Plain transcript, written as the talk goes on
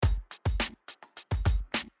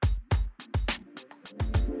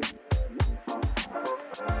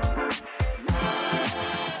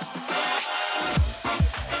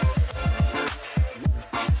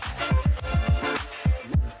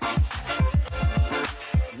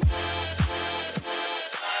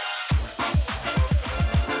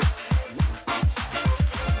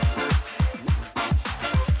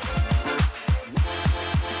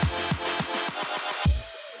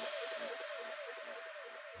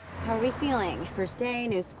How are we feeling? First day,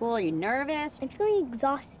 new school, are you nervous? I'm feeling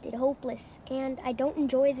exhausted, hopeless, and I don't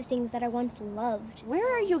enjoy the things that I once loved. Where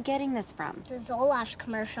are you getting this from? The Zoloft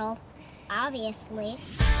commercial, obviously.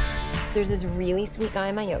 There's this really sweet guy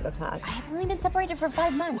in my yoga class. I haven't only been separated for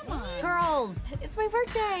 5 months. Girls, it's my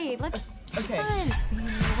birthday. Let's have fun.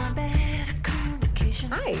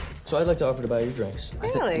 Hi. So I'd like to offer to buy your drinks.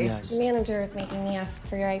 Really? Yes. The manager is making me ask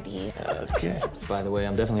for your ID. Okay. By the way,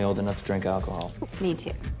 I'm definitely old enough to drink alcohol. Me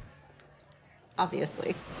too.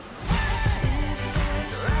 Obviously.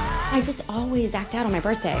 I just always act out on my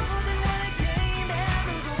birthday.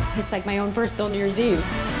 It's like my own personal New Year's Eve.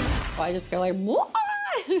 I just go like, what?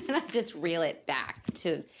 And I just reel it back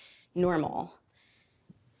to normal.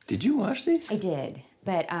 Did you watch these? I did,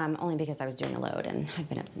 but only because I was doing a load, and I've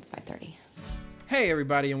been up since 5:30. Hey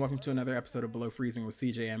everybody, and welcome to another episode of Below Freezing with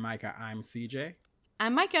CJ and Micah. I'm CJ.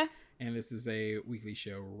 I'm Micah. And this is a weekly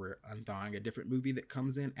show where we're unthawing a different movie that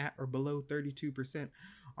comes in at or below 32%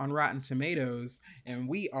 on Rotten Tomatoes. And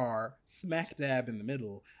we are smack dab in the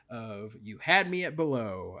middle of You Had Me at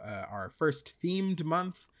Below, our first themed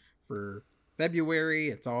month for February.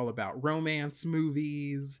 It's all about romance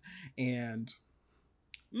movies. And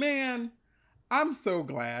man, I'm so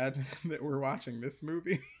glad that we're watching this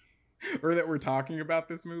movie. Or that we're talking about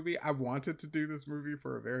this movie. I've wanted to do this movie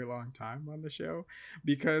for a very long time on the show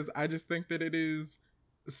because I just think that it is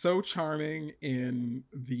so charming in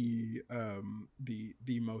the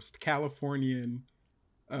most Californian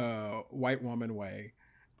white woman way,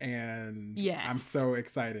 and yes. I'm so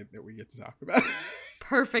excited that we get to talk about it.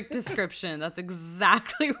 Perfect description. That's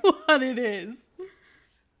exactly what it is.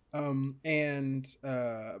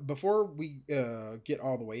 Before we get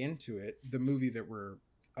all the way into it, the movie that we're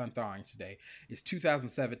unthawing today is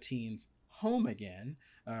 2017's Home Again,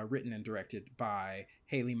 written and directed by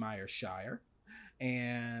Haley Myers-Shire.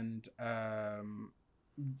 And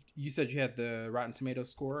you said you had the Rotten Tomatoes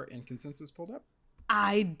score and consensus pulled up?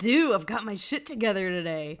 I do. I've got my shit together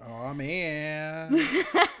today. Oh, man.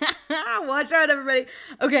 Watch out, everybody.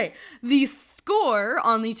 Okay, the score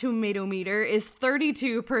on the Tomato Meter is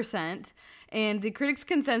 32%. And the critics'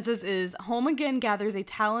 consensus is Home Again gathers a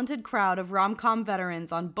talented crowd of rom-com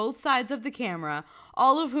veterans on both sides of the camera,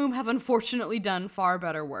 all of whom have unfortunately done far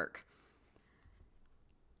better work.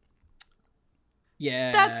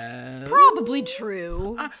 Yeah. That's probably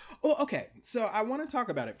true. Okay. So I want to talk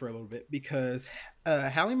about it for a little bit because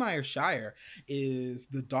Haley Myers-Shire is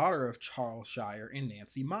the daughter of Charles Shire and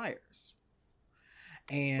Nancy Myers.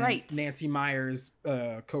 And right. Nancy Myers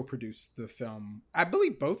co-produced the film. I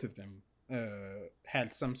believe both of them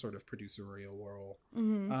had some sort of producerial role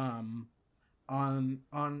on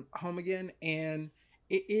Home Again, and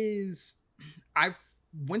it is. I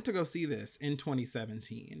went to go see this in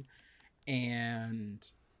 2017, and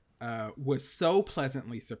was so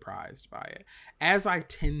pleasantly surprised by it, as I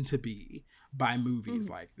tend to be by movies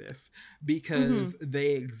like this, because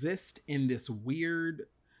they exist in this weird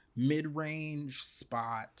mid-range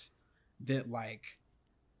spot that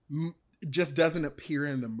just doesn't appear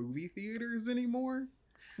in the movie theaters anymore.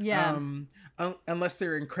 Yeah. Unless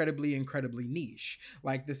they're incredibly niche.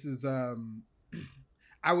 Like this is,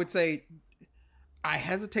 I would say, I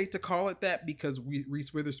hesitate to call it that because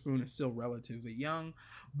Reese Witherspoon is still relatively young,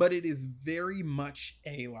 but it is very much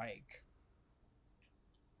a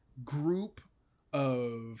group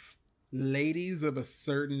of ladies of a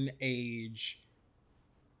certain age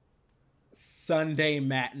Sunday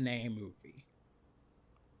matinee movie.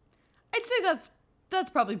 I'd say that's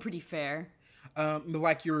probably pretty fair.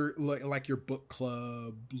 Like your book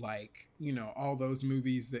club, all those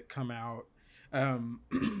movies that come out.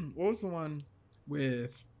 What was the one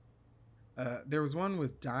with? There was one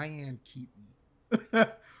with Diane Keaton a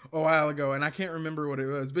while ago, and I can't remember what it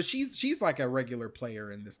was. But she's like a regular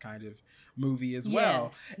player in this kind of movie as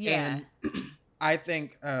well. Yeah. And I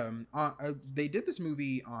think they did this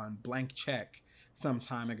movie on Blank Check some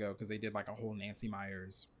time ago because they did like a whole Nancy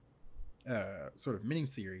Myers sort of mini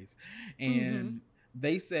series, and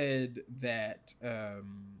they said that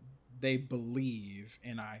they believe,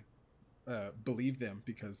 and I believe them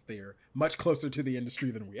because they're much closer to the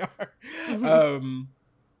industry than we are,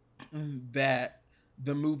 that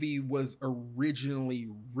the movie was originally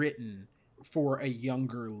written for a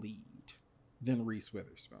younger lead than Reese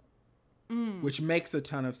Witherspoon, which makes a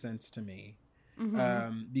ton of sense to me,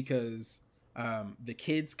 because the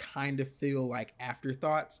kids kind of feel like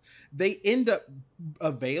afterthoughts. They end up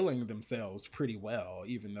availing themselves pretty well,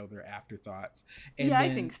 even though they're afterthoughts. And yeah, I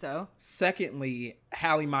think so. Secondly,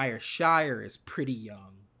 Haley Myers-Shire is pretty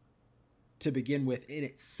young to begin with, and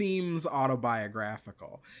it seems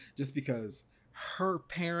autobiographical just because her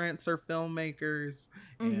parents are filmmakers,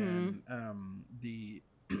 and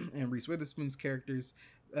and Reese Witherspoon's characters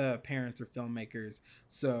parents are filmmakers,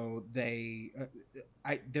 so they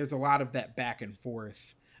there's a lot of that back and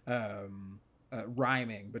forth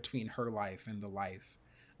rhyming between her life and the life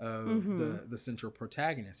of the central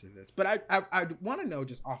protagonist of this. But I want to know,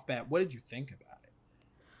 just off bat, what did you think about it?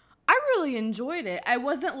 I really enjoyed it. I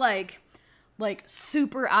wasn't like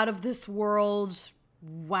super out of this world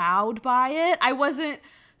wowed by it. I wasn't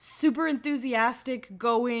super enthusiastic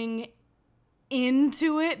going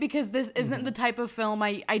into it because this isn't the type of film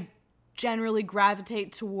I generally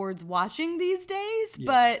gravitate towards watching these days.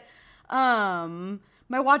 Yeah. But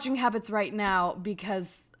my watching habits right now,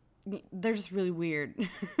 because they're just really weird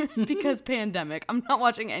because pandemic, I'm not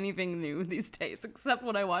watching anything new these days except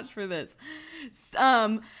what I watched for this.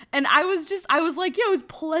 And I was like, I was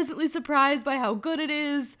pleasantly surprised by how good it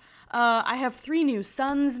is. I have 3 new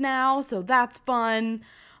sons now, so that's fun.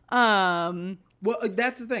 Well,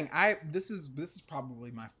 that's the thing. This is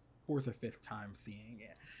probably my 4th or 5th time seeing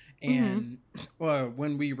it. And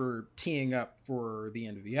when we were teeing up for the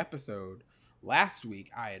end of the episode last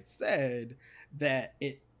week, I had said that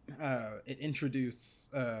it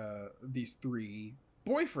introduced these 3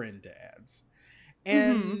 boyfriend dads.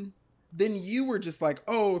 And then you were just like,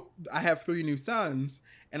 oh, I have 3 new sons.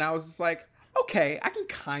 And I was just like, okay, I can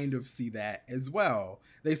kind of see that as well.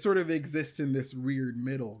 They sort of exist in this weird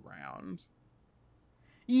middle ground.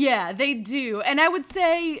 Yeah, they do. And I would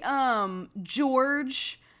say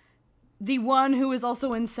George, the one who is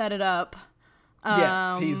also in Set It Up.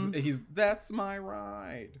 Yes, he's that's my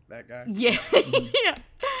ride. That guy. Yeah. Yeah.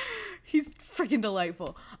 He's freaking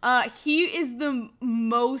delightful. He is the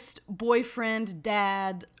most boyfriend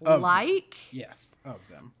dad like. Yes, of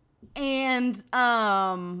them. And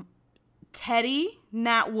Teddy,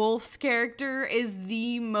 Nat Wolff's character, is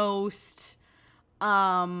the most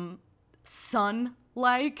son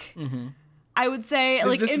like. I would say, in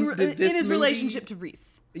his relationship to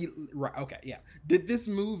Reese. Right. Okay. Yeah. Did this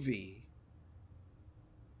movie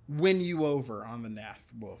win you over on the Nat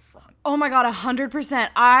Wolff front? Oh my God, 100%.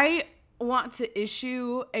 I want to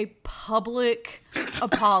issue a public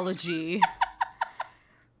apology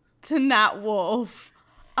to Nat Wolff.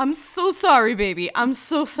 I'm so sorry, baby. I'm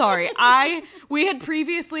so sorry. We had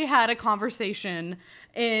previously had a conversation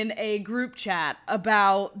in a group chat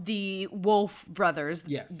about the Wolff brothers.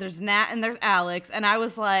 Yes. There's Nat and there's Alex. And I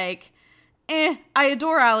was like, I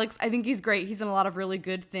adore Alex. I think he's great. He's in a lot of really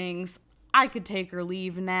good things. I could take or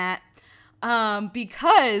leave Nat.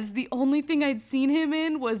 Because the only thing I'd seen him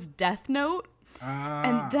in was Death Note.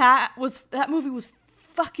 And that movie was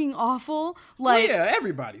fucking awful. Like, well, yeah,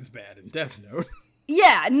 everybody's bad in Death Note.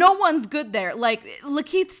 Yeah, no one's good there. Like,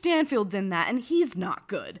 Lakeith Stanfield's in that, and he's not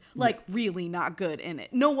good. Like, really not good in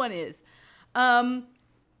it. No one is. I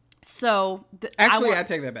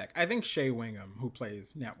take that back. I think Shea Wingham, who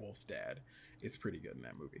plays Nat Wolff's dad, is pretty good in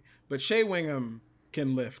that movie. But Shea Wingham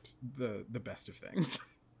can lift the best of things.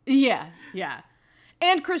 Yeah.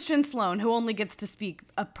 And Christian Sloan, who only gets to speak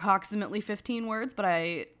approximately 15 words, but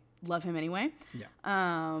I love him anyway.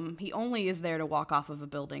 Yeah. He only is there to walk off of a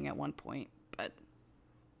building at one point, but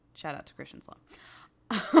shout out to Christian Sloan.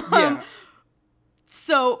 Yeah.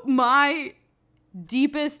 So my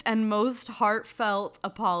deepest and most heartfelt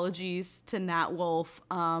apologies to Nat Wolff.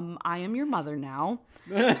 I am your mother now.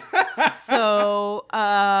 So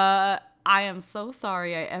I am so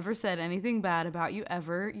sorry I ever said anything bad about you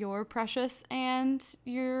ever. You're precious and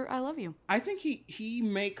I love you. I think he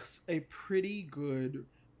makes a pretty good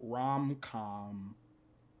rom-com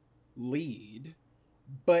lead,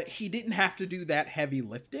 but he didn't have to do that heavy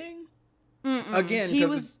lifting. Again,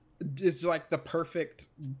 because it's like the perfect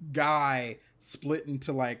guy split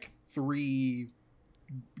into like 3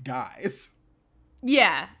 guys.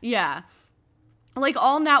 Yeah. Like,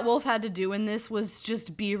 all Nat Wolff had to do in this was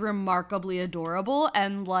just be remarkably adorable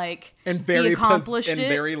and very accomplished it.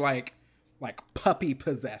 Very like puppy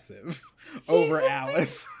possessive over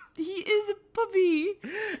Alice. He is a puppy.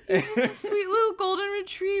 He's just a sweet little golden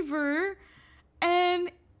retriever.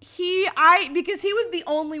 And because he was the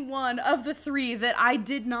only one of the 3 that I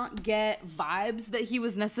did not get vibes that he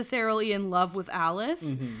was necessarily in love with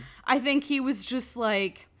Alice. I think he was just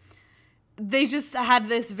like, they just had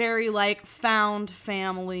this very found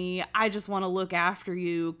family. I just want to look after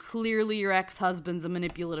you. Clearly your ex-husband's a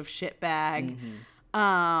manipulative shitbag.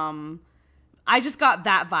 I just got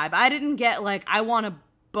that vibe. I didn't get I want to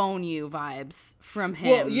bone you vibes from him.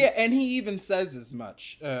 Well, yeah, and he even says as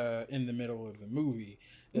much in the middle of the movie.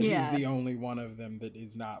 That he's the only one of them that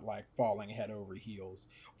is not falling head over heels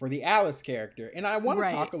for the Alice character. And I want to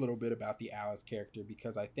talk a little bit about the Alice character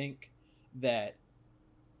because I think that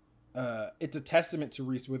it's a testament to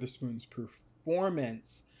Reese Witherspoon's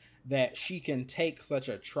performance that she can take such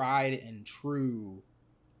a tried and true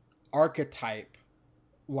archetype,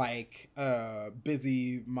 like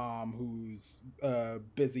busy mom who's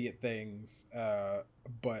busy at things,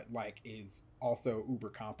 but like is also uber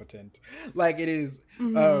competent. Like it is,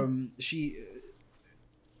 she.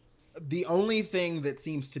 The only thing that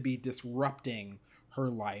seems to be disrupting her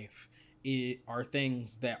life are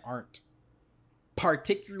things that aren't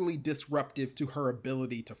particularly disruptive to her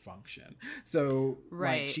ability to function. So,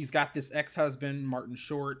 like, she's got this ex-husband, Martin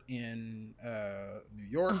Short, in New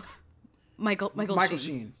York. Michael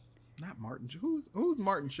Sheen. Not Martin. Who's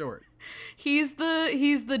Martin Short? He's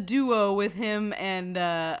the duo with him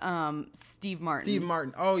and Steve Martin. Steve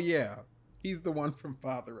Martin. Oh yeah. He's the one from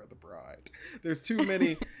Father of the Bride. There's too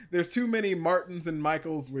many Martins and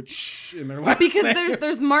Michaels with shh in their last because name.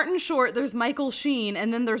 there's Martin Short, there's Michael Sheen,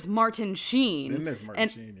 and then there's Martin Sheen. Then there's Martin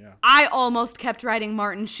Sheen, yeah. I almost kept writing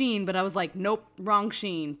Martin Sheen, but I was like, nope, wrong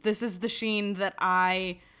Sheen. This is the Sheen that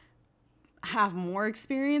I have more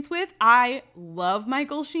experience with. I love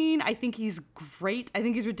Michael Sheen. I think he's great. I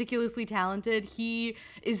think he's ridiculously talented. He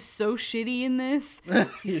is so shitty in this. He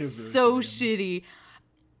is really so shitty.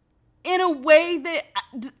 In a way that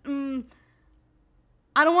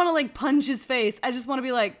I don't want to like punch his face. I just want to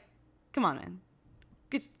be like, come on, man.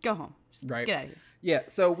 Go home. Just right. Get out of here. Yeah,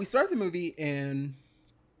 so we start the movie and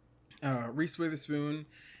Reese Witherspoon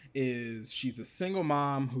she's a single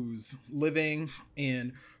mom who's living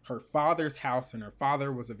in her father's house, and her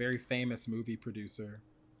father was a very famous movie producer.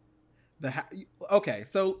 Okay,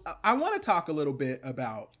 so I want to talk a little bit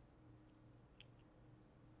about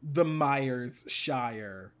the Myers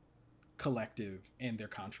Shire collective and their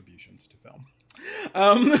contributions to film.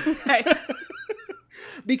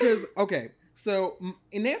 Because, okay, so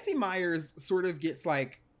Nancy Myers sort of gets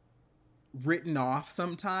like written off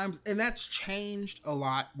sometimes, and that's changed a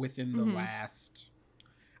lot within the last,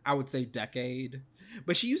 I would say, decade.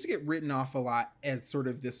 But she used to get written off a lot as sort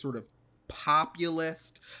of this sort of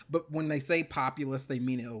populist, but when they say populist, they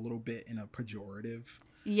mean it a little bit in a pejorative.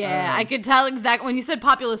 Yeah, I could tell exactly. When you said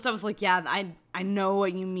populist, I was like, yeah, I know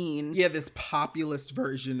what you mean. Yeah, this populist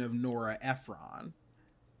version of Nora Ephron.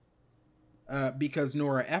 Because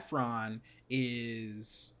Nora Ephron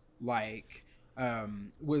is like,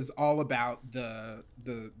 was all about the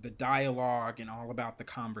dialogue and all about the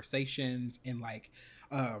conversations and like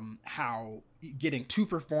how getting two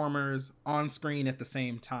performers on screen at the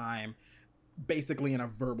same time, basically in a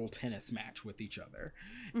verbal tennis match with each other.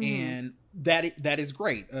 And that is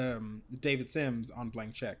great. David Sims on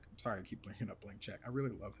Blank Check, sorry I keep bringing up Blank Check, I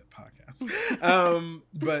really love that podcast,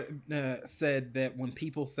 but said that when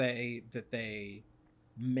people say that they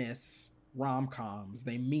miss rom-coms,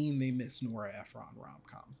 they mean they miss Nora Ephron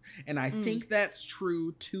rom-coms. And I think that's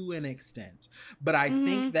true to an extent, but I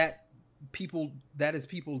think that is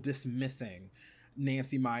people dismissing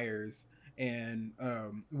Nancy Myers and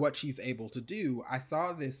what she's able to do. I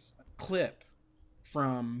saw this clip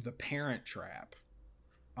from The Parent Trap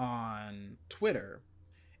on Twitter,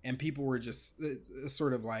 and people were just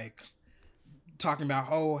sort of like talking about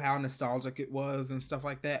how nostalgic it was and stuff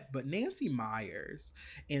like that. But Nancy Myers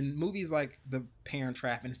in movies like The Parent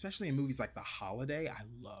Trap, and especially in movies like The Holiday, I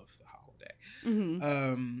love The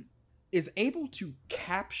Holiday, is able to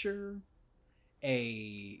capture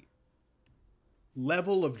a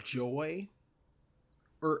level of joy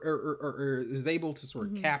or is able to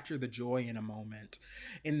sort of capture the joy in a moment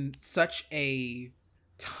in such a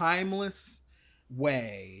timeless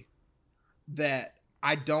way that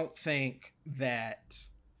I don't think that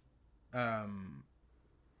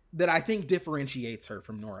that I think differentiates her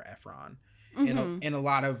from Nora Ephron in a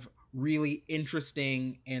lot of really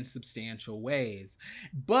interesting and substantial ways.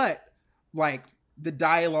 But like the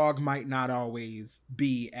dialogue might not always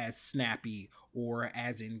be as snappy or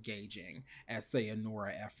as engaging as, say, a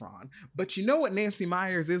Nora Ephron. But you know what Nancy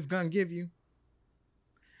Myers is going to give you?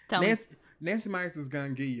 Nancy Myers is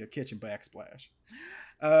going to give you a kitchen backsplash.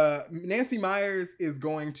 Nancy Myers is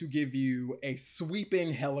going to give you a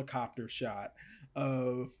sweeping helicopter shot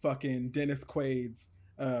of fucking Dennis Quaid's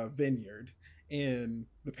vineyard in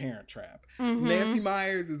The Parent Trap. Nancy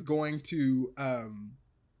Myers is going to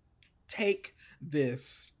take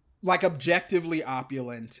this like objectively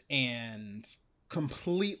opulent and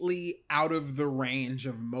completely out of the range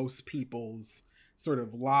of most people's sort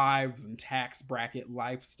of lives and tax bracket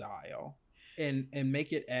lifestyle and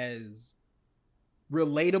make it as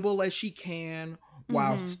relatable as she can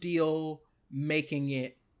while still making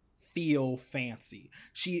it feel fancy.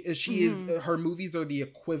 She is her movies are the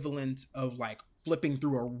equivalent of like flipping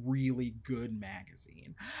through a really good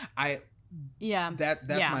magazine. Yeah. That's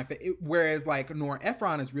my whereas like Nora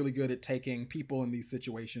Ephron is really good at taking people in these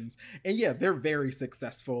situations, and yeah, they're very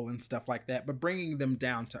successful and stuff like that, but bringing them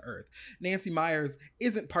down to earth. Nancy Meyers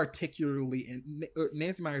isn't particularly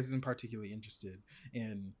interested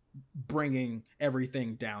in bringing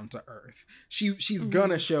everything down to earth. She's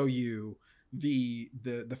gonna show you the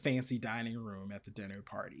fancy dining room at the dinner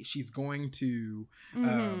party. She's going to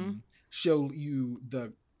show you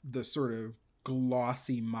the sort of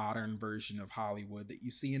glossy modern version of Hollywood that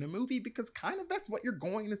you see in a movie, because kind of that's what you're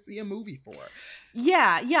going to see a movie for.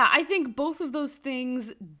 Yeah, I think both of those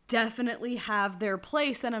things definitely have their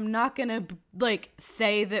place, and I'm not gonna like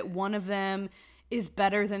say that one of them is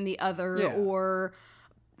better than the other, or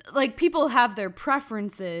like people have their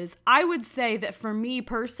preferences. I would say that for me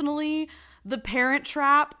personally, The Parent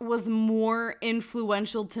Trap was more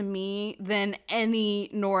influential to me than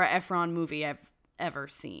any Nora Ephron movie I've ever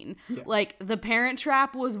seen. Like, The Parent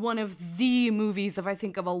Trap was one of the movies I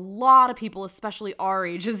think of a lot of people, especially our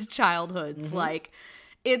ages, childhoods. Like,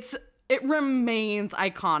 it remains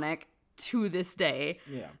iconic to this day.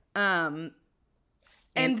 And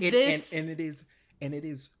it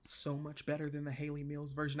is so much better than the Haley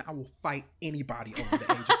Mills version. I will fight anybody over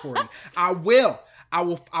the age of 40. I will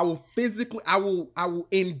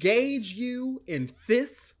engage you in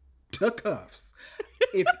fisticuffs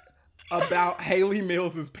if about Haley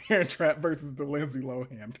Mills' Parent Trap versus the Lindsay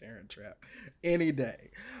Lohan Parent Trap any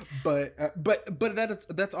day. But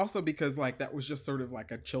that's also because like that was just sort of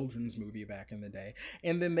like a children's movie back in the day.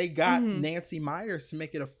 And then they got Nancy Meyers to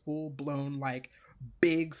make it a full-blown like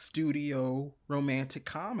big studio romantic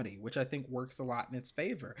comedy, which I think works a lot in its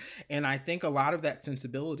favor. And I think a lot of that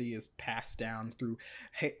sensibility is passed down through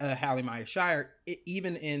Hallie Maya Shire,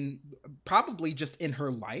 even in probably just in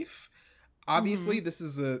her life. Obviously, this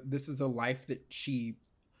is a life that she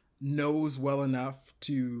knows well enough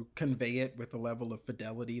to convey it with a level of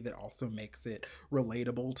fidelity that also makes it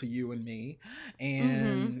relatable to you and me.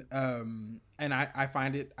 And I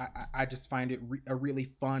find it, I just find it a really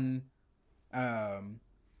fun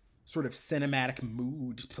sort of cinematic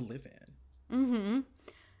mood to live in.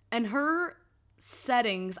 And her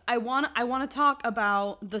settings, I want to talk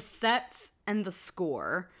about the sets and the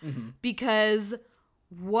score, because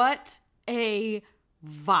what a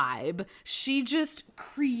vibe. She just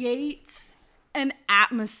creates an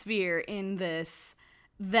atmosphere in this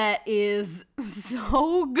that is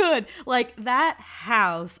so good. Like that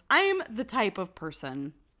house, I am the type of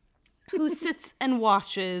person who sits and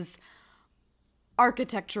watches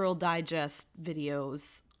Architectural Digest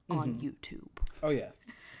videos on YouTube. Oh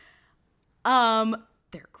yes.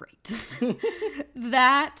 They're great.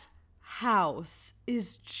 That house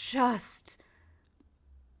is just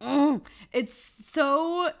it's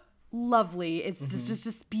so lovely. It's just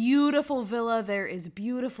this beautiful villa. There is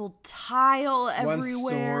beautiful tile everywhere. One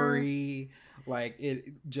story, like it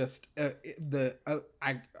just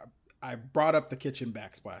I brought up the kitchen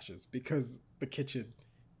backsplashes because the kitchen,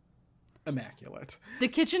 immaculate. The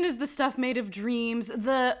kitchen is the stuff made of dreams.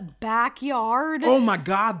 The backyard. Oh my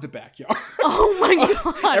God, the backyard. Oh my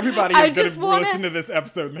God. Everybody is going to listen to this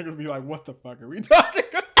episode and they're going to be like, what the fuck are we talking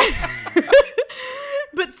about?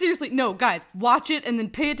 But seriously, no, guys, watch it and then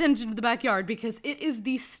pay attention to the backyard, because it is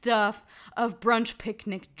the stuff of brunch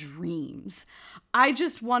picnic dreams. I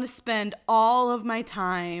just want to spend all of my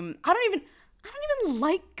time. I don't even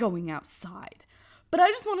like going outside, but I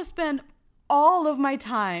just want to spend all of my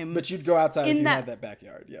time. But you'd go outside if you had that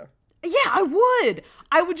backyard, yeah. Yeah, I would.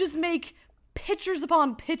 I would just make pictures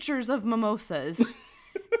upon pictures of mimosas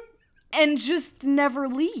and just never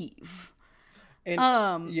leave. And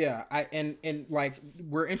and like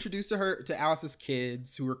we're introduced to Alice's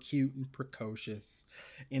kids, who are cute and precocious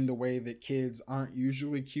in the way that kids aren't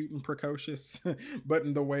usually cute and precocious, but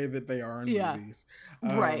in the way that they are in movies.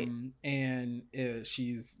 Right. And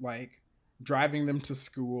she's like driving them to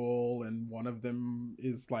school, and one of them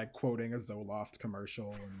is like quoting a Zoloft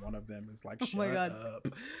commercial, and one of them is like, shut up.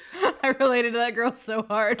 I related to that girl so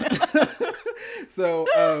hard. So,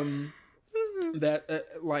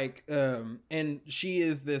 and she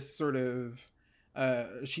is this sort of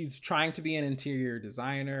she's trying to be an interior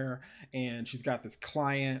designer, and she's got this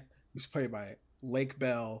client who's played by Lake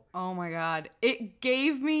Bell. Oh my God. It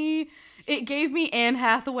gave me Anne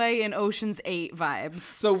Hathaway in Ocean's 8 vibes.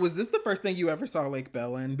 So was this the first thing you ever saw Lake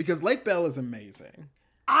Bell in? Because Lake Bell is amazing.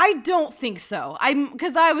 I don't think so.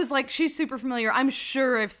 Because I was like, she's super familiar. I'm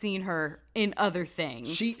sure I've seen her in other things.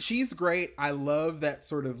 She's great. I love that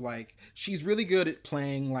sort of like, she's really good at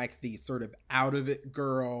playing like the sort of out of it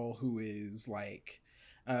girl who is like,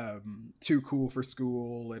 too cool for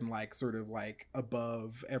school and like sort of like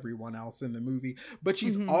above everyone else in the movie, but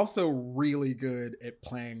she's also really good at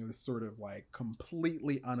playing this sort of like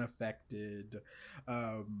completely unaffected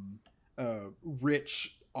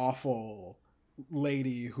rich awful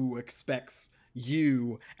lady who expects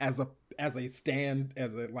you as a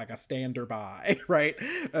stander by, right?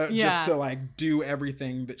 Just to like do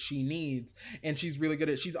everything that she needs, and she's really good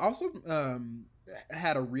at. She's also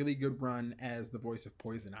had a really good run as the voice of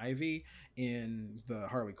Poison Ivy in the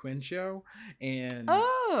Harley Quinn show, and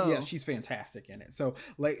yeah, she's fantastic in it. So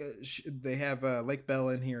like they have Lake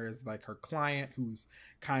Bella in here as like her client who's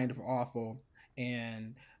kind of awful,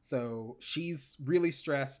 and so she's really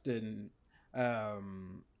stressed, and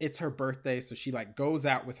it's her birthday, so she like goes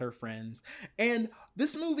out with her friends, and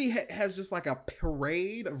this movie has just like a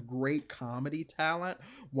parade of great comedy talent.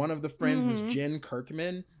 One of the friends is Jen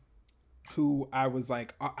Kirkman, who I was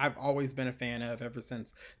like, I've always been a fan of ever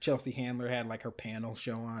since Chelsea Handler had like her panel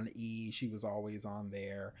show on E! She was always on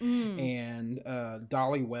there. And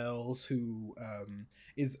Dolly Wells, who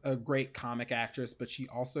is a great comic actress, but she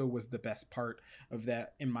also was the best part of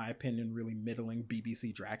that, in my opinion, really middling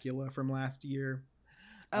BBC Dracula from last year.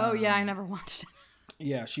 Oh, yeah, I never watched it.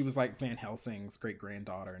 Yeah, she was like Van Helsing's great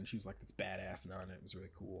granddaughter, and she was like this badass nun. It was really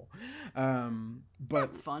cool. But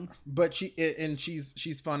that's fun. But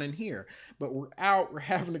she's fun in here. But we're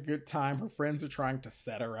having a good time. Her friends are trying to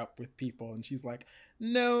set her up with people, and she's like,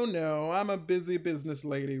 "No, I'm a busy business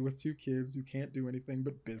lady with 2 kids who can't do anything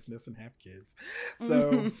but business and have kids."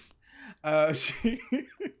 So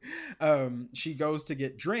she goes to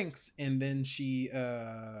get drinks, and then she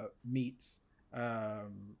meets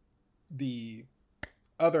the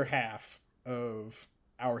other half of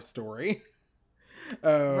our story.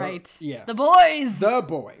 Right. Yes. The boys.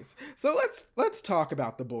 So let's talk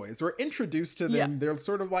about the boys. We're introduced to them. Yeah. They're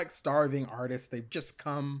sort of like starving artists. They've just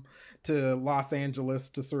come to Los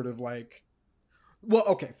Angeles to sort of like, well,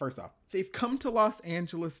 okay, first off, they've come to Los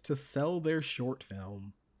Angeles to sell their short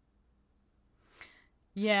film.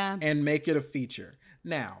 Yeah. And make it a feature.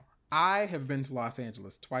 Now, I have been to Los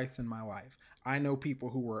Angeles twice in my life. I know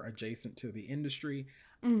people who were adjacent to the industry.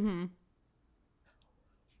 I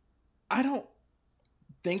don't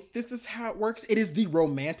think this is how it works. It is the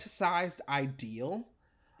romanticized ideal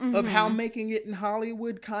of how making it in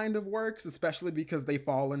Hollywood kind of works, especially because they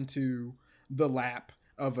fall into the lap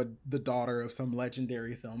of the daughter of some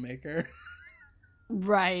legendary filmmaker.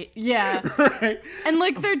 Right. Yeah. Right. And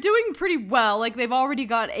like they're doing pretty well. Like they've already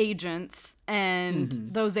got agents, and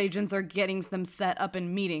those agents are getting them set up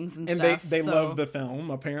in meetings and stuff. And they love the film.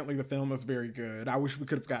 Apparently the film is very good. I wish we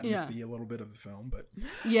could have gotten to see a little bit of the film, but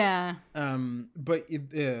yeah.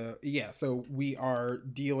 So we are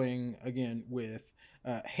dealing again with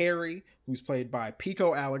Harry, who's played by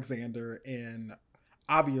Pico Alexander, and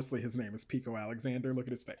obviously his name is Pico Alexander. Look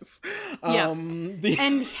at his face.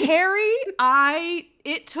 And Harry,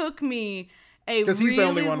 it took me because he's the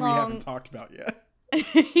only one we haven't talked about yet.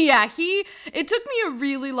 Yeah, it took me a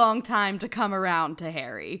really long time to come around to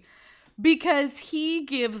Harry, because he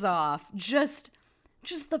gives off just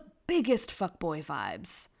the biggest fuckboy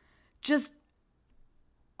vibes. Just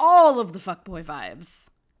all of the fuckboy vibes.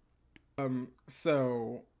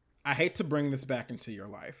 So I hate to bring this back into your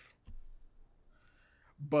life,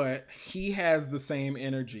 but he has the same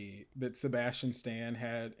energy that Sebastian Stan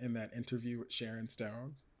had in that interview with Sharon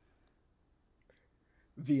Stone.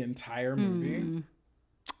 The entire movie.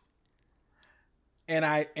 And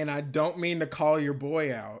I don't mean to call your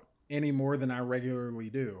boy out any more than I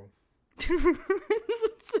regularly do.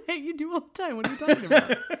 That's what you do all the time. What are you talking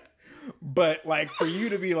about? But like for you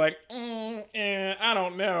to be like, I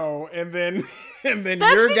don't know, and then That's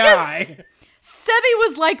your guy. Sebi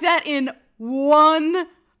was like that in one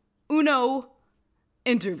Uno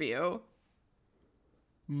interview.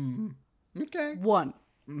 Okay. One.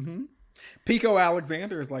 Pico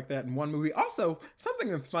Alexander is like that in one movie. Also, something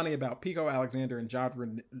that's funny about Pico Alexander and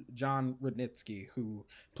John Rudnitsky, who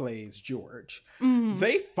plays George,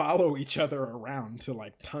 they follow each other around to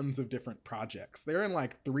like tons of different projects. They're in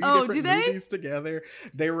like 3 different movies together.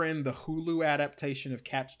 They were in the Hulu adaptation of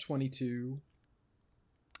Catch-22.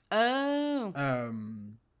 Oh.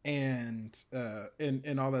 And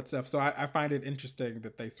all that stuff. So I find it interesting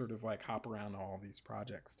that they sort of like hop around all these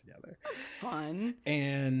projects together. That's fun.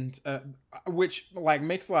 And which like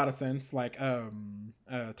makes a lot of sense. Like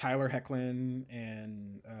Tyler Hoechlin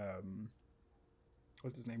and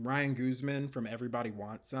what's his name? Ryan Guzman from Everybody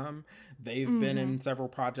Wants Some. They've been in several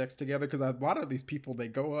projects together, because a lot of these people, they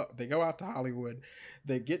go out to Hollywood,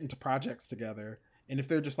 they get into projects together. And if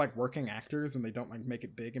they're just like working actors and they don't like make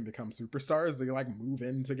it big and become superstars, they like move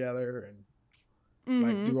in together. And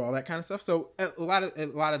like do all that kind of stuff. So a lot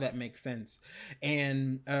of that makes sense.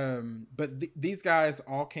 And but these guys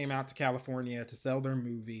all came out to California to sell their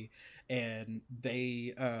movie, and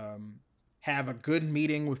they have a good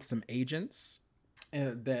meeting with some agents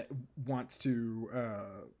that wants to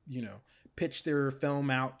pitch their film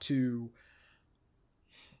out to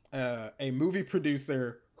a movie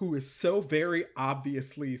producer who is so very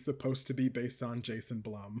obviously supposed to be based on Jason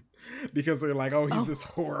Blum, because they're like, oh, he's this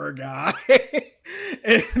horror guy.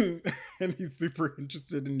 and he's super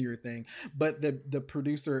interested in your thing. But the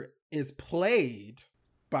producer is played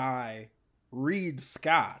by Reed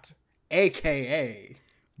Scott, aka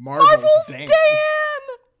Marvel's Dan.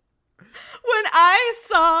 When I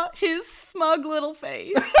saw his smug little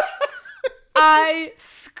face, I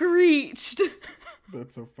screeched.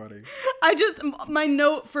 That's so funny. My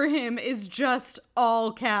note for him is just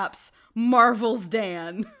all caps, Marvel's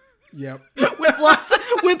Dan. Yep. with lots of,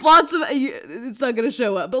 it's not going to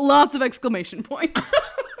show up, but lots of exclamation points.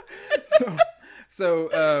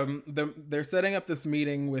 So they're setting up this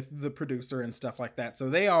meeting with the producer and stuff like that. So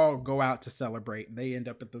they all go out to celebrate, and they end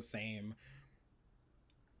up at the same,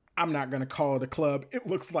 I'm not going to call it a club. It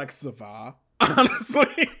looks like Sava,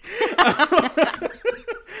 honestly.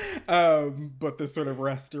 But this sort of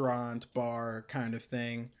restaurant bar kind of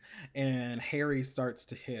thing. And Harry starts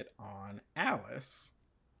to hit on Alice.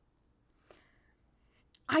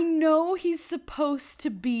 I know he's supposed to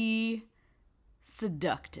be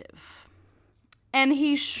seductive. And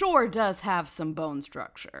he sure does have some bone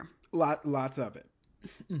structure. Lots of it.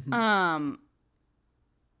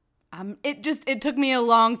 It took me a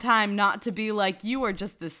long time not to be like, you are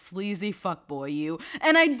just this sleazy fuckboy, you.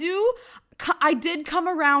 And I did come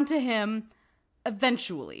around to him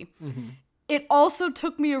eventually. It also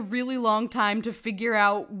took me a really long time to figure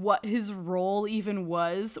out what his role even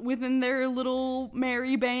was within their little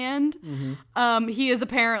merry band. He is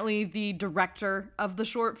apparently the director of the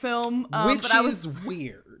short film. Which is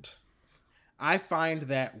weird. I find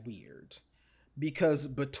that weird. Because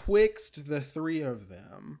betwixt the three of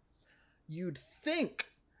them, you'd think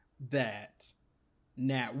that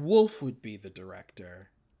Nat Wolff would be the director,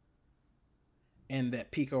 and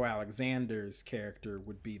that Pico Alexander's character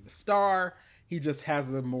would be the star. He just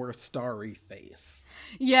has a more starry face.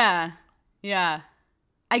 Yeah.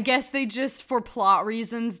 I guess they just, for plot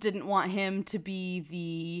reasons, didn't want him to be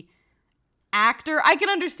the actor. I can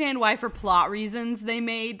understand why, for plot reasons, they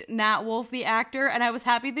made Nat Wolff the actor, and I was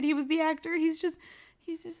happy that he was the actor. He's just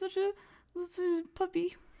such a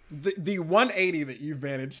puppy. The 180 that you've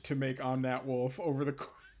managed to make on Nat Wolff over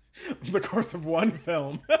the course of one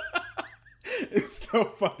film is so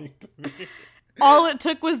funny to me. All it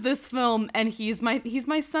took was this film, and he's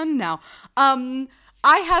my son now. CJ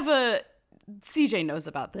knows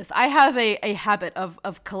about this. I have a habit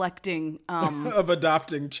of collecting of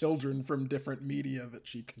adopting children from different media that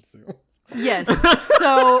she consumes. Yes.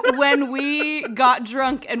 So when we got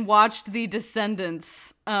drunk and watched The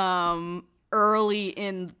Descendants early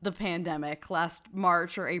in the pandemic, last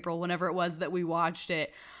March or April, whenever it was that we watched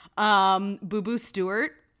it, Boo Boo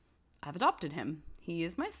Stewart, I've adopted him. He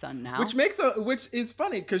is my son now. Which is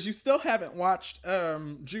funny because you still haven't watched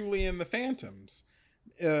Julie and the Phantoms,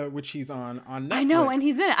 which he's on Netflix. I know, and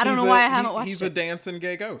he's in it. I don't know why I haven't watched it. He's a dancing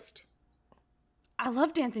gay ghost. I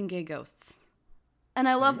love dancing gay ghosts, and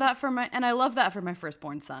I love that for my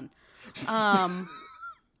firstborn son.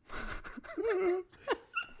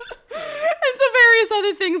 And so various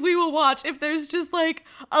other things we will watch. If there's just like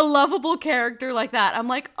a lovable character like that, I'm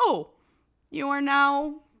like, oh, you are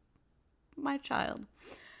now my child.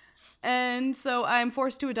 And so I'm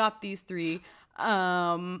forced to adopt these three.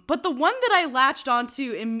 But the one that I latched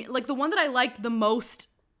onto, like the one that I liked the most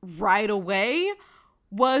right away,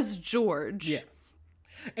 was George. Yes.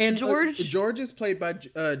 And George is played by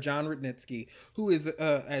John Rudnitsky, who is,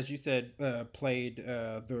 as you said, played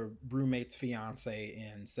the roommate's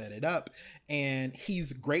fiance in Set It Up. And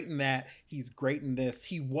he's great in that. He's great in this.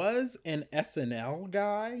 He was an SNL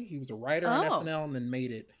guy. He was a writer on SNL and then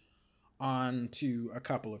made it on to a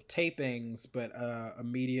couple of tapings, but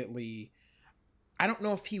immediately, I don't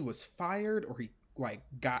know if he was fired or he like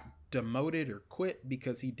got demoted or quit,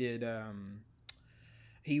 because he did,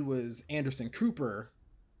 he was Anderson Cooper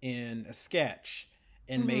in a sketch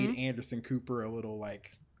and made Anderson Cooper a little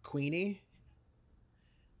like Queenie.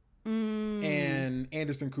 And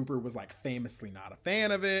Anderson Cooper was like famously not a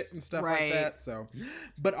fan of it and stuff like that. So,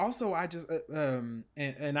 but also I just, and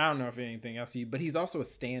I don't know if anything else but he's also a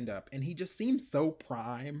stand-up, and he just seems so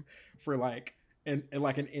prime for like an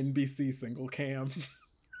NBC single cam.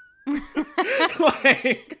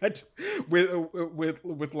 Like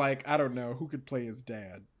with like, I don't know who could play his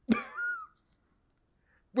dad.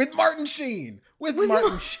 with Martin Sheen.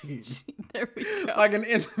 Martin Sheen. There we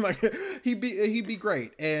go. He'd be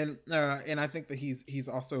great, and I think that he's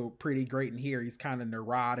also pretty great in here. He's kind of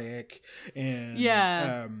neurotic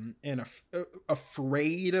and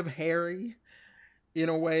afraid of Harry in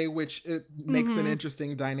a way, which it makes an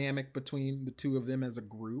interesting dynamic between the two of them as a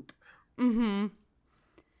group. Mm-hmm.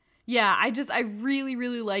 Yeah, I really,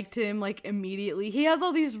 really liked him, like, immediately. He has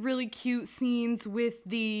all these really cute scenes with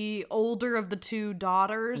the older of the two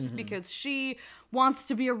daughters because she wants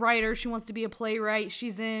to be a writer. She wants to be a playwright.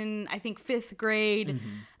 She's in, I think, 5th grade,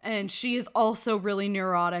 and she is also really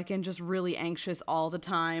neurotic and just really anxious all the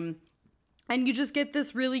time. And you just get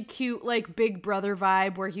this really cute, like, big brother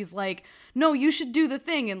vibe where he's like, no, you should do the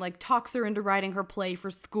thing, and, like, talks her into writing her play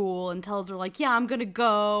for school and tells her, like, yeah, I'm gonna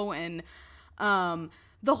go, and,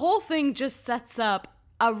 the whole thing just sets up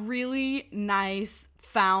a really nice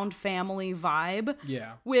found family vibe.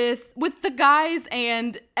 Yeah. With the guys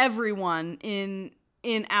and everyone in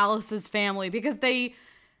Alice's family, because they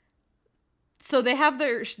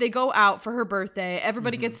go out for her birthday.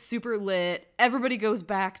 Everybody gets super lit. Everybody goes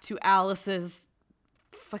back to Alice's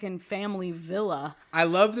fucking family villa. I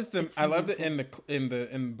love that in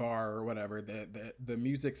the bar or whatever the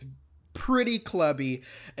music's pretty clubby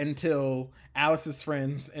until Alice's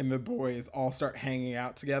friends and the boys all start hanging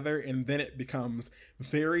out together, and then it becomes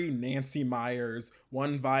very Nancy Meyers,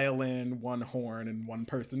 one violin, one horn, and one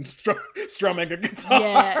person strumming a guitar.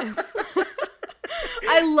 Yes.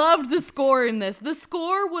 I loved the score in this. The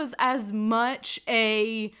score was as much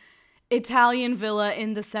a Italian villa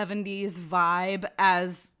in the 70s vibe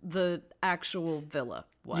as the actual villa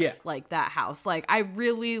was, like that house. Like, I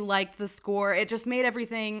really liked the score. It just made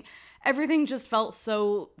everything just felt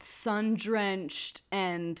so sun-drenched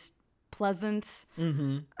and pleasant.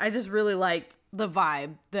 I just really liked the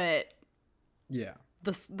vibe that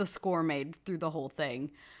the score made through the whole thing.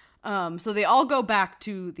 So they all go back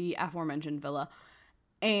to the aforementioned villa.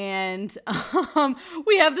 And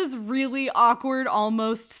we have this really awkward,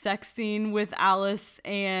 almost sex scene with Alice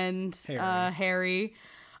and Harry.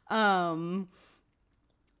 And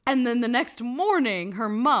then the next morning, her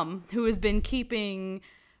mom, who has been keeping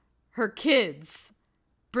her kids,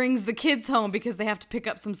 brings the kids home because they have to pick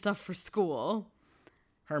up some stuff for school.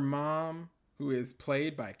 Her mom, who is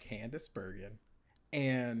played by Candice Bergen.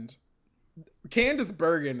 And Candice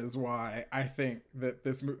Bergen is why I think that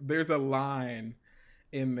there's a line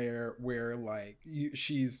in there where, like,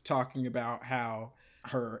 she's talking about how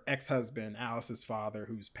her ex-husband, Alice's father,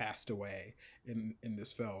 who's passed away in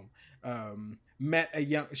this film,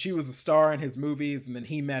 she was a star in his movies, and then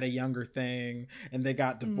he met a younger thing, and they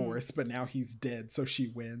got divorced, but now he's dead, so she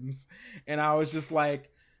wins. And I was just like,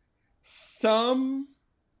 some,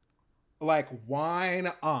 like, wine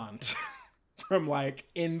aunt from, like,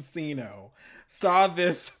 Encino saw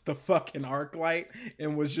this, the fucking ArcLight,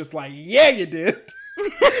 and was just like, yeah, you did.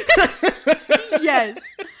 Yes.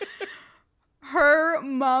 Her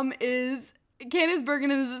mom Candice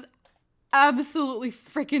Bergen is absolutely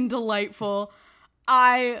freaking delightful.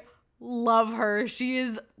 I love her. She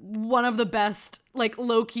is one of the best, like,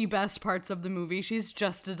 low-key best parts of the movie. She's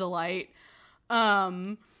just a delight.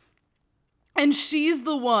 And she's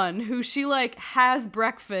the one who she, like, has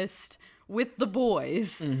breakfast with the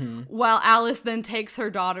boys while Alice then takes her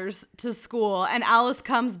daughters to school, and Alice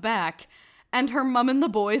comes back and her mom and the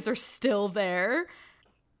boys are still there,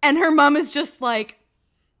 and her mom is just like,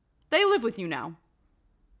 they live with you now.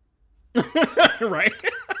 Right.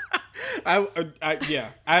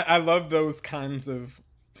 I love those kinds of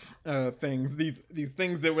things, these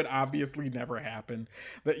things that would obviously never happen,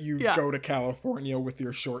 that you go to California with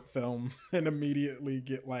your short film and immediately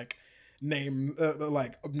get like name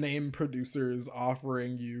producers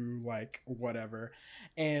offering you like whatever,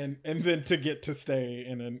 and then to get to stay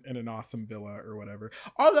in an awesome villa or whatever.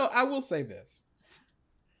 Although I will say this,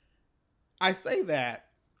 I say that,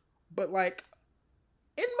 but like,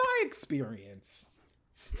 in my experience,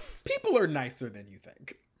 people are nicer than you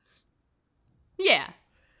think. Yeah.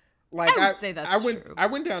 Like, I would say that's true. I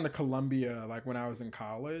went down to Columbia like when I was in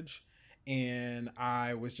college, and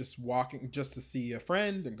I was just walking just to see a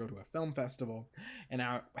friend and go to a film festival, and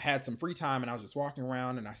I had some free time, and I was just walking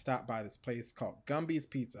around, and I stopped by this place called Gumby's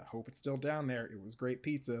Pizza. Hope it's still down there. It was great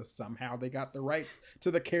pizza. Somehow they got the rights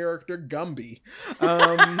to the character Gumby.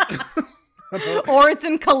 Or it's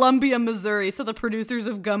in Columbia, Missouri, so the producers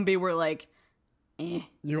of Gumby were like,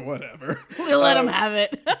 whatever. We'll let them have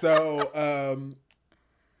it. So,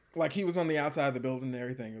 like, he was on the outside of the building and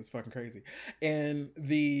everything. It was fucking crazy. And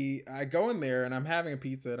I go in there and I'm having a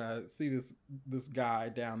pizza, and I see this guy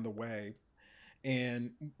down the way,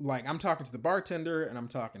 and like, I'm talking to the bartender and I'm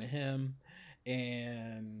talking to him,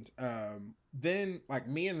 And then like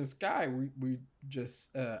me and this guy, we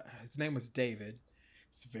just his name was David.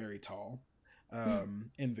 He's very tall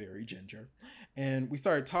and very ginger, and we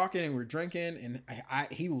started talking and we're drinking, and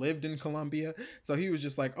he lived in Colombia, so he was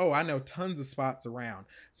just like, oh, I know tons of spots around.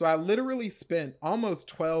 So I literally spent almost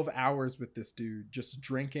 12 hours with this dude just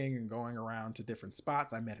drinking and going around to different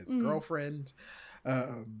spots. I met his girlfriend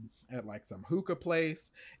at like some hookah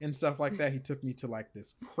place and stuff like that. He took me to like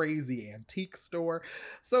this crazy antique store.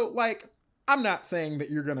 So like, I'm not saying that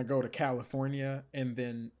you're gonna go to California and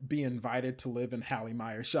then be invited to live in Hallie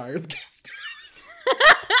Meyer Shire's guest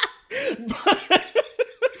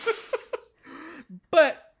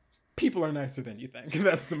but people are nicer than you think.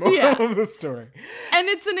 That's the moral of the story. And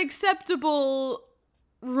it's an acceptable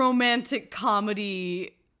romantic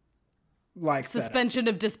comedy like suspension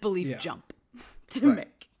of disbelief jump to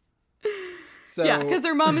make. So yeah, because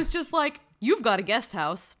their mom is just like, you've got a guest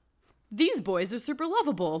house. These boys are super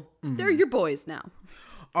lovable. They're your boys now.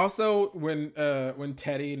 Also, when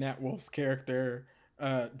Teddy, Nat Wolff's character,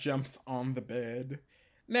 jumps on the bed.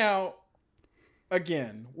 Now,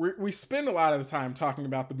 again, we spend a lot of the time talking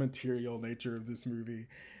about the material nature of this movie.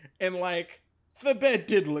 And like, the bed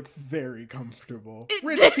did look very comfortable.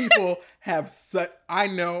 Rich people have such... I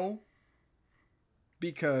know,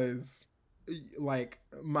 because like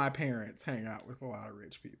my parents hang out with a lot of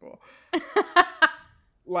rich people.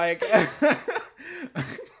 Like,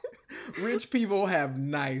 rich people have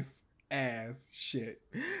nice ass shit.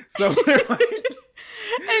 So they're like...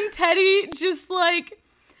 And Teddy just like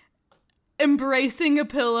embracing a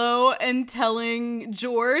pillow and telling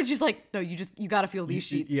George, he's like, no, you gotta feel these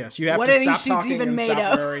sheets. Yes, you have what to are stop these sheets talking even and made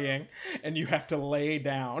stop of? worrying, and you have to lay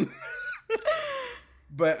down.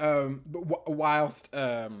 But whilst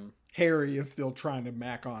Harry is still trying to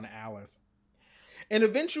mac on Alice. And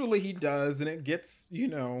eventually he does, and it gets,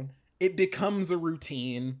 it becomes a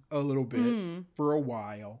routine a little bit for a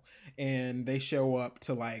while. And they show up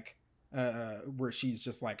to like, where she's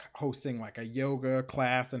just like hosting like a yoga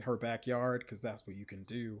class in her backyard, because that's what you can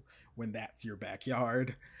do when that's your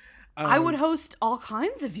backyard. I would host all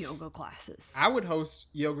kinds of yoga classes. I would host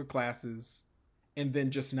yoga classes and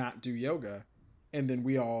then just not do yoga. And then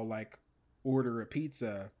we all like order a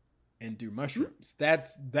pizza and do mushrooms.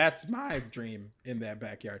 That's my dream in that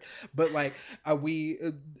backyard. But like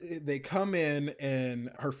they come in, and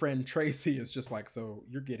her friend Tracy is just like, so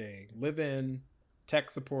you're getting live-in,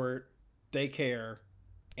 tech support, daycare,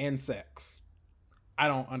 and sex. I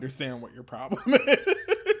don't understand what your problem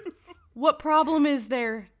is. What problem is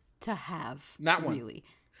there to have? Not one. Really.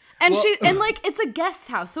 And and like, it's a guest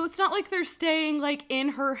house, so it's not like they're staying like in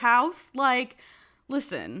her house. Like,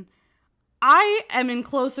 listen, I am in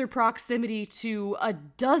closer proximity to a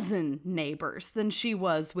dozen neighbors than she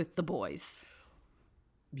was with the boys.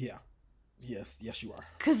 Yeah. Yes, you are.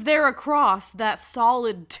 Because they're across that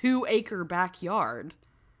solid 2-acre backyard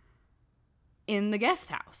in the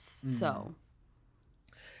guest house. So.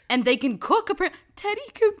 And they can cook. Teddy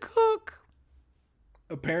can cook.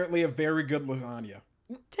 Apparently a very good lasagna.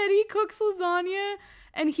 Teddy cooks lasagna,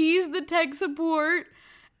 and he's the tech support,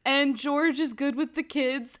 and George is good with the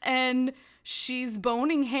kids, and she's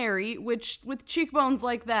boning Harry, which, with cheekbones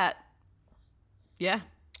like that, yeah.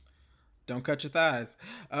 Don't cut your thighs.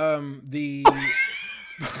 Lord have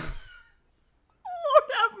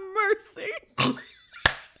mercy.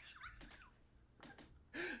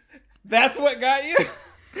 That's what got you?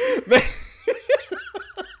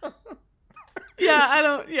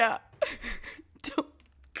 Yeah. Don't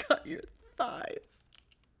cut your thighs.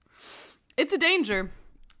 It's a danger.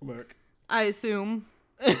 Look. I assume.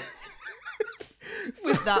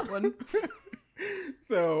 With that one.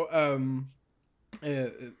 So,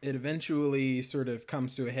 it eventually sort of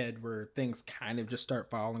comes to a head where things kind of just start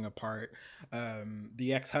falling apart.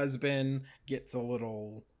 The ex-husband gets a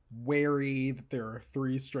little wary that there are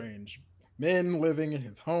 3 strange men living in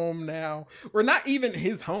his home now. Or not even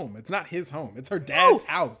his home. It's not his home. It's her dad's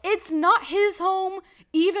house. It's not his home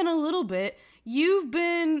even a little bit. You've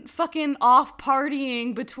been fucking off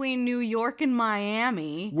partying between New York and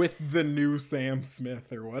Miami. With the new Sam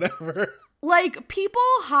Smith or whatever. Like, people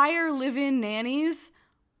hire live-in nannies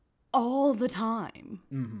all the time.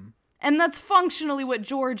 Mm-hmm. And that's functionally what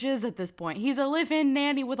George is at this point. He's a live-in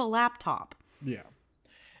nanny with a laptop. Yeah.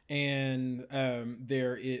 And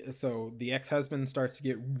so the ex-husband starts to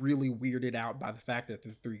get really weirded out by the fact that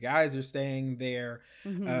the 3 guys are staying there.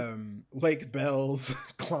 Mm-hmm. Lake Bell's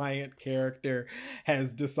client character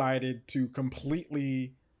has decided to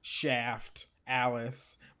completely shaft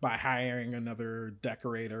Alice by hiring another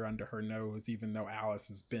decorator under her nose, even though Alice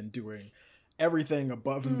has been doing everything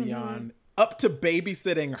above and beyond up to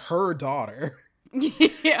babysitting her daughter.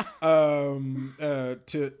 Yeah.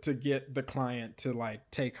 To get the client to like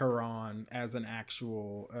take her on as an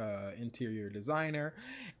actual interior designer.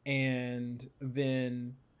 And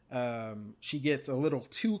then she gets a little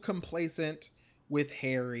too complacent with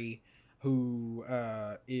Harry, who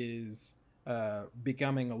is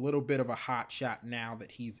becoming a little bit of a hotshot now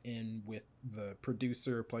that he's in with the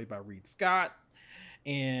producer played by Reed Scott,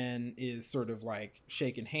 and is sort of like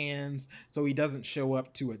shaking hands. So he doesn't show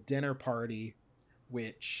up to a dinner party,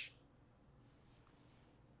 which...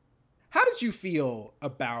 How did you feel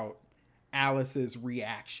about Alice's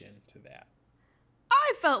reaction to that?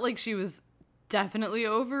 I felt like she was definitely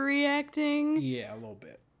overreacting. Yeah, a little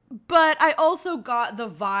bit. But I also got the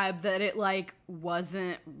vibe that it, like,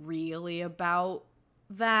 wasn't really about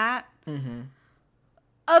that. Mm-hmm.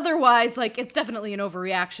 Otherwise, like, it's definitely an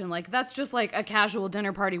overreaction. Like, that's just, like, a casual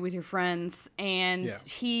dinner party with your friends. And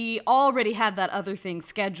he already had that other thing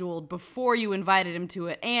scheduled before you invited him to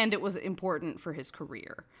it. And it was important for his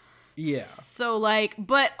career. Yeah. So, like,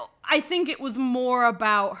 but I think it was more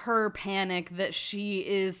about her panic that she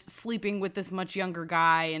is sleeping with this much younger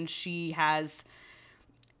guy and she has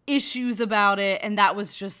issues about it, and that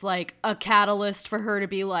was just like a catalyst for her to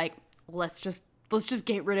be like, let's just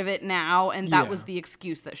get rid of it now, and that was the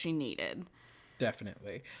excuse that she needed.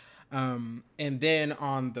 Definitely. And then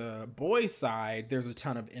on the boy side, there's a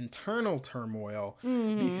ton of internal turmoil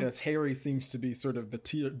because Harry seems to be sort of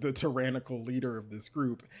the tyrannical leader of this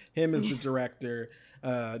group. Him as the director,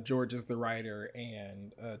 George is the writer,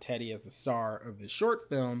 and Teddy as the star of this short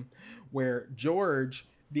film, where George,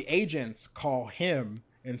 the agents call him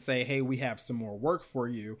and say, hey, we have some more work for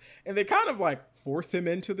you. And they kind of like force him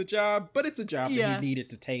into the job, but it's a job that he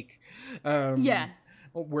needed to take.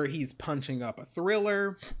 Where he's punching up a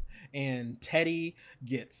thriller, and Teddy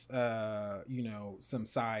gets, some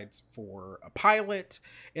sides for a pilot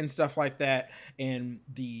and stuff like that. And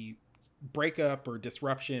the breakup or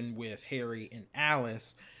disruption with Harry and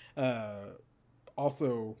Alice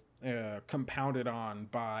also compounded on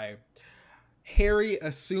by Harry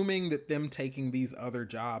assuming that them taking these other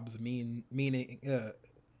jobs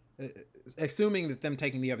assuming that them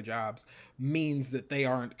taking the other jobs means that they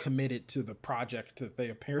aren't committed to the project that they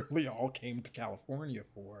apparently all came to California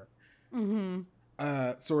for.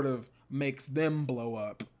 Sort of makes them blow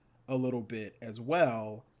up a little bit as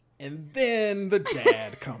well. And then the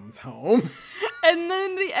dad comes home. And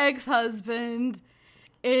then the ex-husband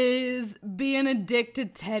is being a dick to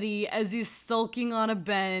Teddy as he's sulking on a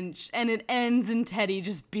bench, and it ends in Teddy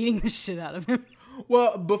just beating the shit out of him.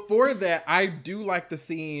 Well, before that, I do like the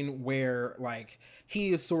scene where, like, he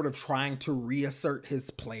is sort of trying to reassert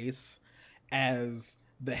his place as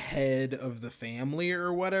the head of the family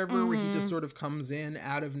or whatever, where he just sort of comes in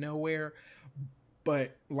out of nowhere.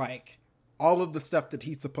 But, like, all of the stuff that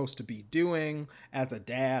he's supposed to be doing as a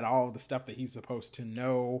dad, all of the stuff that he's supposed to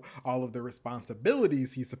know, all of the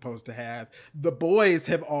responsibilities he's supposed to have, the boys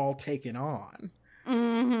have all taken on.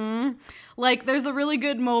 Like, there's a really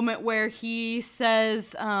good moment where he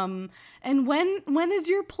says, and when is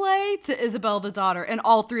your play, to Isabel, the daughter, and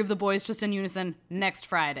all three of the boys just in unison, next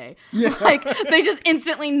Friday. Yeah. Like, they just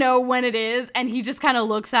instantly know when it is, and he just kind of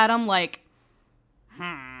looks at him like,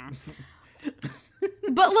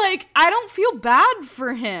 But, like, I don't feel bad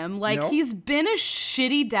for him. Like, he's been a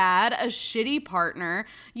shitty dad, a shitty partner.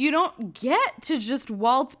 You don't get to just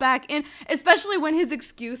waltz back in, especially when his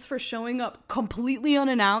excuse for showing up completely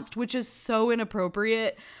unannounced, which is so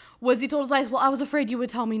inappropriate, was he told his wife, well, I was afraid you would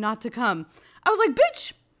tell me not to come. I was like,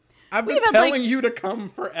 bitch. I've been telling you to come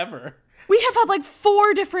forever. We have had like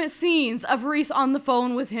 4 different scenes of Reese on the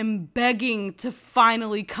phone with him begging to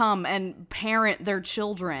finally come and parent their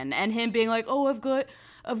children, and him being like, oh, I've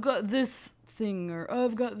got this thing, or oh,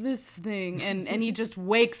 I've got this thing. And he just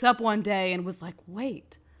wakes up one day and was like,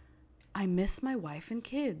 wait, I miss my wife and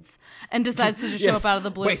kids, and decides to just show up out of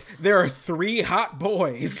the blue. Wait, there are 3 hot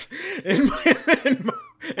boys in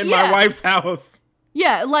my wife's house.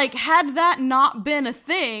 Yeah, like, had that not been a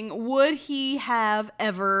thing, would he have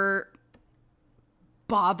ever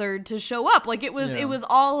bothered to show up? Like, it was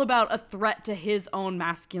all about a threat to his own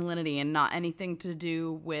masculinity and not anything to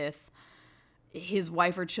do with his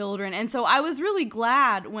wife or children. And so I was really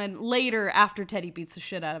glad when later, after Teddy beats the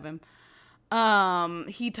shit out of him,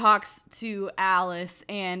 he talks to Alice,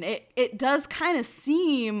 and it does kind of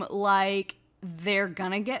seem like they're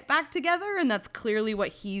gonna get back together, and that's clearly what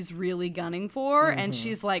he's really gunning for. And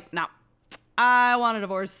she's like, no, I want a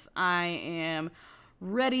divorce. I am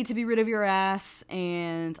ready to be rid of your ass,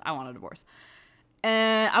 and I want a divorce.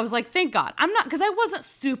 And I was like, thank God. I'm not, because I wasn't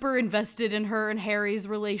super invested in her and Harry's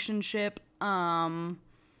relationship.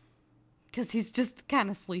 because he's just kind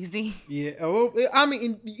of sleazy. Yeah, a little, I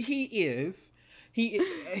mean, he is. He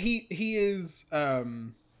is. I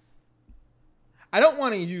don't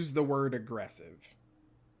want to use the word aggressive.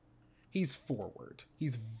 He's forward.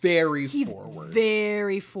 He's very forward.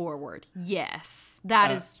 Very forward. Yes,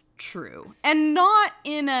 that is true. And not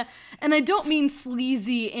in a, and I don't mean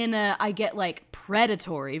sleazy in a, I get like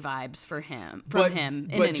predatory vibes from him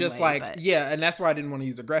in any just way, like, yeah, and that's why I didn't want to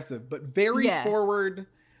use aggressive, but very forward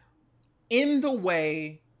in the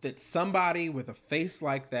way that somebody with a face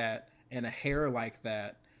like that and a hair like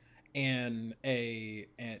that and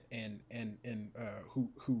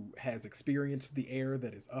who has experienced the air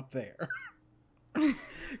that is up there,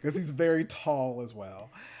 because he's very tall as well.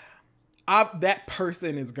 That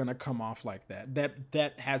person is gonna come off like that.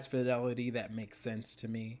 That has fidelity. That makes sense to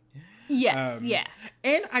me. Yes, yeah.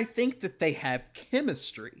 And I think that they have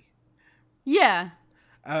chemistry. Yeah.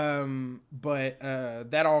 But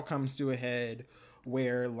that all comes to a head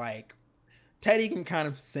where, like, Teddy can kind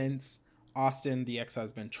of sense Austin, the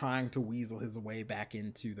ex-husband, trying to weasel his way back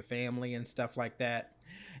into the family and stuff like that.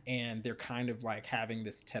 And they're kind of like having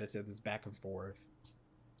this tete-a-tete, this back and forth.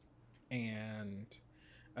 And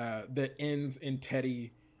that ends in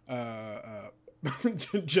Teddy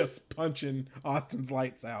just punching Austin's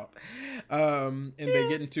lights out. And they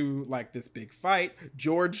get into like this big fight.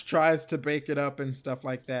 George tries to bake it up and stuff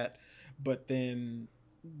like that. But then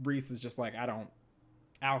Reese is just like,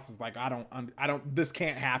 Alice is like, this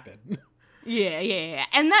can't happen. Yeah.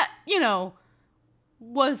 And that,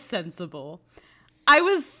 was sensible. I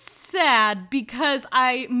was sad because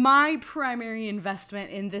my primary investment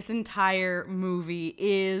in this entire movie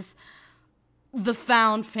is the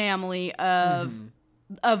found family of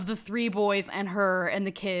the three boys and her and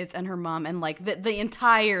the kids and her mom and like the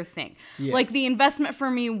entire thing. Yeah. Like the investment for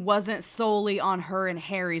me wasn't solely on her and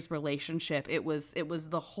Harry's relationship. It was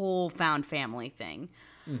the whole found family thing.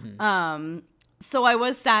 So I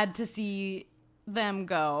was sad to see them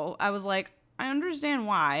go. I was like, I understand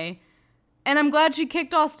why. And I'm glad she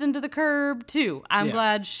kicked Austin to the curb too. I'm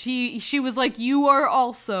glad she was like, you are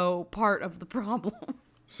also part of the problem.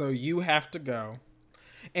 So you have to go.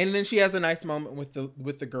 And then she has a nice moment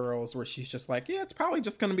with the girls where she's just like, yeah, it's probably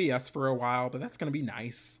just going to be us for a while, but that's going to be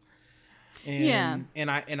nice. And, and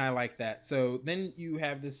I like that. So then you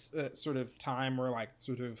have this sort of time where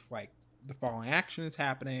the falling action is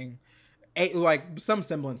happening. Like some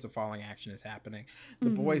semblance of falling action is happening.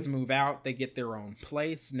 The boys move out. They get their own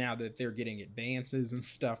place now that they're getting advances and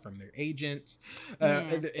stuff from their agents.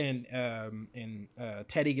 And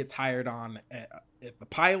Teddy gets hired on at the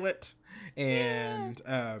pilot. And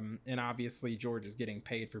obviously George is getting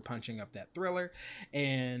paid for punching up that thriller.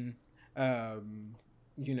 And,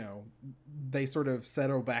 they sort of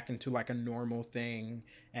settle back into like a normal thing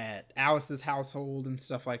at Alice's household and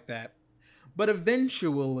stuff like that. But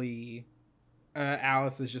eventually,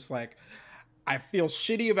 Alice is just like, I feel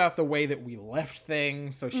shitty about the way that we left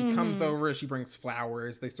things. So she comes over, she brings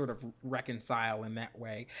flowers. They sort of reconcile in that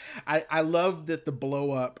way. I love that the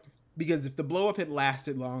blow up, because if the blow up had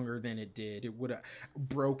lasted longer than it did, it would have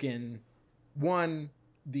broken,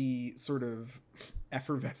 the sort of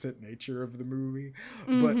effervescent nature of the movie,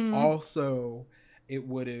 but also it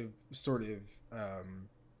would have sort of,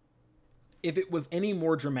 if it was any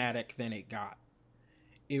more dramatic than it got,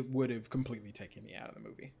 it would have completely taken me out of the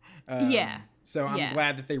movie. So I'm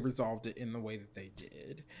glad that they resolved it in the way that they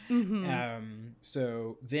did.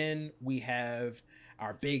 So then we have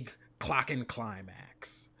our big clockin'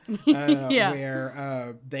 climax,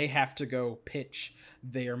 where they have to go pitch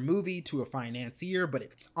their movie to a financier, but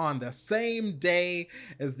it's on the same day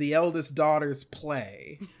as the eldest daughter's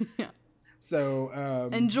play. So,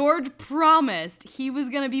 and George promised he was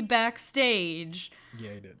going to be backstage.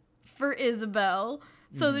 Yeah, he did. For Isabel,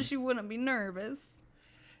 so that she wouldn't be nervous.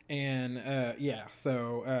 And,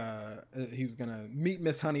 so he was going to meet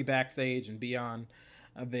Miss Honey backstage and be on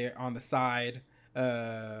the side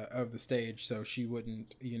of the stage so she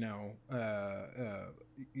wouldn't,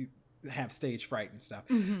 have stage fright and stuff.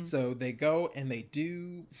 So they go and they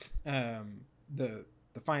do, the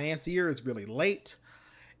financier is really late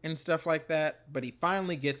and stuff like that, but he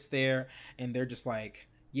finally gets there and they're just like,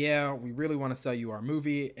 yeah, we really want to sell you our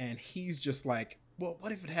movie. And he's just like, well,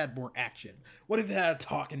 what if it had more action? What if it had a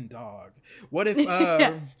talking dog? What if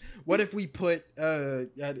what if we put I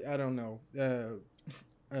don't know,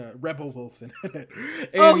 Rebel Wilson in it?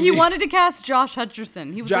 And he wanted to cast Josh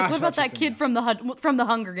Hutcherson. He was like, what about that kid from the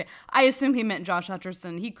Hunger Games? I assume he meant Josh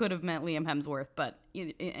Hutcherson. He could have meant Liam Hemsworth, but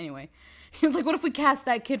anyway. He was like, what if we cast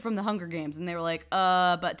that kid from the Hunger Games? And they were like,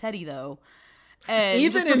 but Teddy, though. And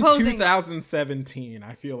even just in proposing. 2017,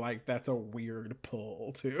 I feel like that's a weird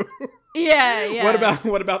pull too. Yeah.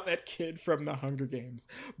 What about that kid from the Hunger Games?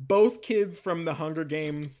 Both kids from the Hunger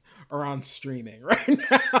Games are on streaming right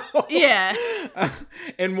now. Yeah.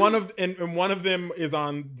 And one of them is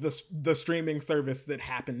on the streaming service that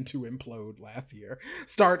happened to implode last year.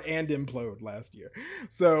 Start and implode last year.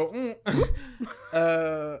 So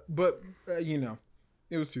you know,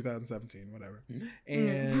 it was 2017, whatever.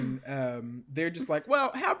 And they're just like,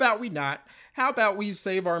 well, how about we not? How about we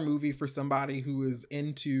save our movie for somebody who is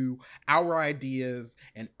into our ideas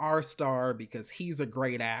and our star because he's a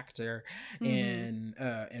great actor, and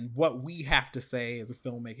what we have to say as a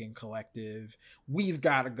filmmaking collective, we've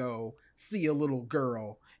got to go see a little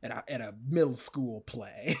girl at a middle school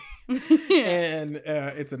play. And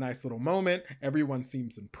it's a nice little moment. Everyone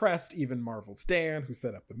seems impressed, even Marvel Stan, who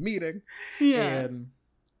set up the meeting. Yeah. And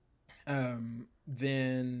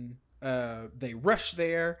then they rush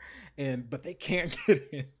there, but they can't get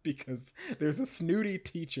in because there's a snooty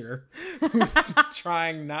teacher who's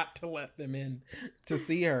trying not to let them in to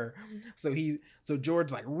see her. So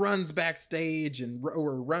George like runs backstage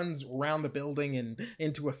or runs around the building and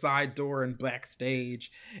into a side door and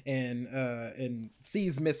backstage and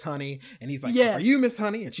sees Miss Honey, and he's like, "Are you Miss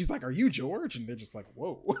Honey?" And she's like, "Are you George?" And they're just like,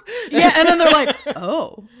 "Whoa." Yeah, and then they're like,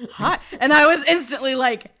 "Oh, hi," and I was instantly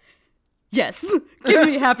like, yes, give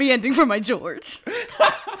me a happy ending for my George.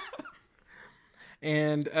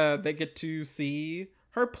 And they get to see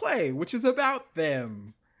her play, which is about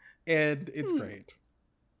them. And it's great.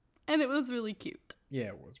 And it was really cute. Yeah,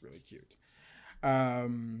 it was really cute.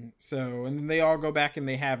 And then they all go back and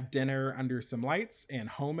they have dinner under some lights, and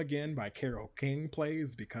Home Again by Carole King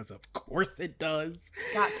plays because of course it does.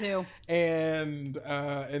 Got to. And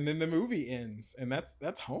then the movie ends, and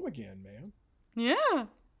that's Home Again, man. Yeah.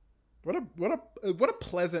 What a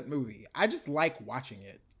pleasant movie. I just like watching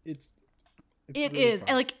it. It really is. fun.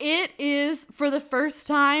 And like it is for the first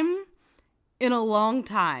time in a long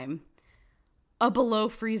time a below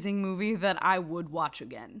freezing movie that I would watch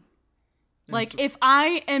again. Like if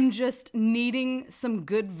I am just needing some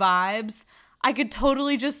good vibes, I could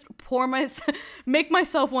totally just make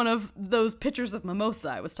myself one of those pitchers of mimosa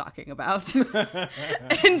I was talking about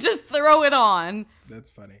and just throw it on. That's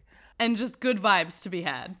funny. And just good vibes to be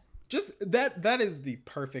had. Just that is the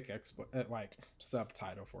perfect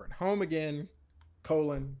subtitle for it. Home Again,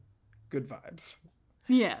 good vibes.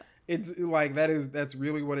 Yeah. It's like that's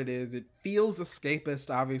really what it is. It feels escapist,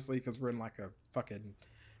 obviously, because we're in like a fucking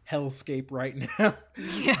hellscape right now.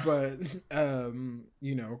 Yeah. But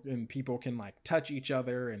you know, and people can like touch each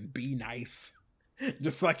other and be nice.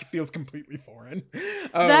 Just like it feels completely foreign.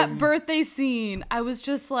 That birthday scene, I was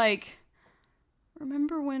just like,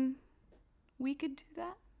 remember when we could do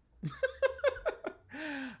that?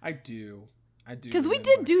 I do. Because we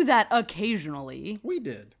did do that occasionally. We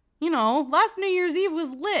did. You know, last New Year's Eve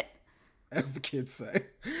was lit. As the kids say.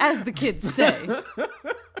 As the kids say.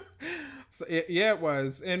 So it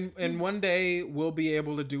was. And one day we'll be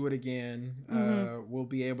able to do it again. We'll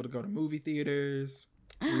be able to go to movie theaters.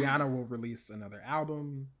 Rihanna will release another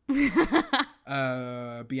album.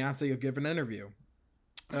 Beyonce will give an interview.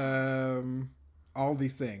 All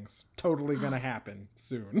these things totally gonna happen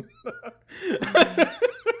soon.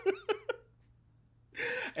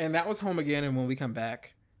 And that was Home Again, and when we come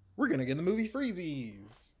back, we're gonna get the movie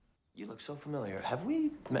Freezies. You look so familiar. Have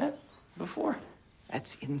we met before?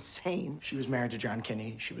 That's insane. She was married to John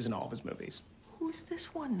Kinney. She was in all of his movies. Who's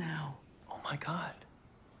this one now? Oh my God.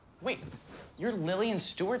 Wait, you're Lillian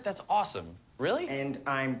Stewart? That's awesome. Really? And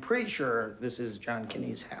I'm pretty sure this is John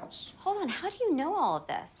Kinney's house. Hold on, how do you know all of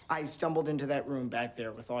this? I stumbled into that room back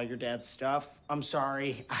there with all your dad's stuff. I'm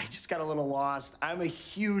sorry, I just got a little lost. I'm a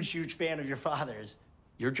huge fan of your father's.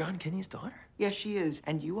 You're John Kinney's daughter? Yes, she is.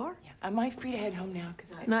 And you are? Yeah. Am I free to head home now?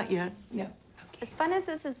 Not yet. No. Okay. As fun as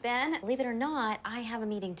this has been, believe it or not, I have a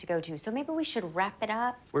meeting to go to, so maybe we should wrap it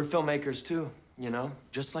up. We're filmmakers too, you know,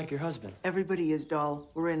 just like your husband. Everybody is, doll.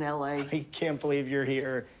 We're in LA. I can't believe you're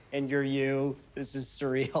here and you're you. This is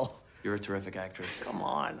surreal. You're a terrific actress. Come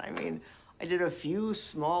on. I mean, I did a few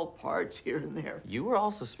small parts here and there. You were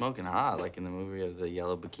also smoking hot, like in the movie of the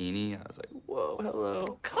yellow bikini. I was like, whoa,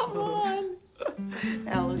 hello. Come on.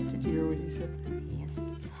 Alice, did you hear what he said? Yes.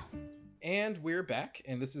 And we're back,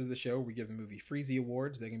 and this is the show where we give the movie Freezy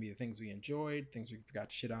Awards. They can be the things we enjoyed, things we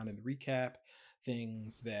forgot to shit on in the recap,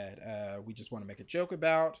 things that we just want to make a joke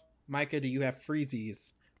about. Micah, do you have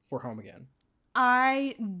Freezies for Home Again?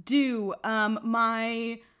 I do.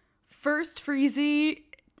 My first Freezy,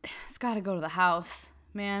 it's got to go to the house,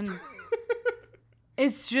 man.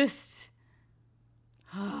 It's just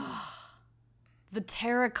the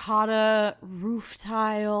terracotta roof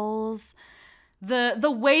tiles,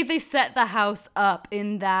 the way they set the house up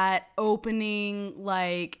in that opening,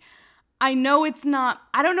 like, I know it's not,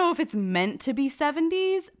 I don't know if it's meant to be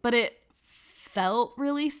 70s, but it felt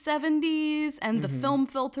really 70s, and the film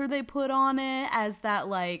filter they put on it as that,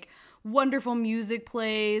 like, wonderful music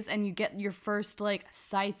plays and you get your first, like,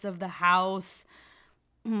 sights of the house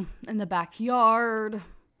in the backyard.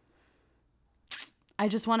 I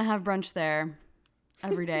just want to have brunch there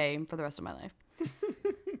every day for the rest of my life.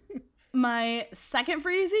 My second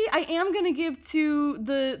freezy, I am going to give to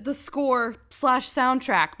the score /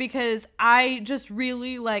 soundtrack, because I just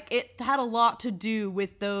really, like, it had a lot to do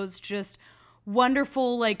with those just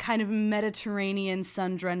wonderful, like, kind of Mediterranean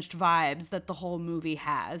sun-drenched vibes that the whole movie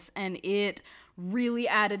has. And it really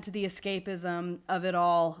added to the escapism of it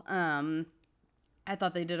all. I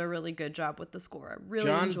thought they did a really good job with the score. I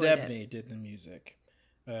really enjoyed it. John Debney did the music.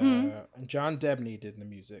 John Debney did the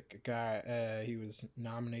music. A guy, he was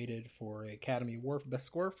nominated for an Academy Award for Best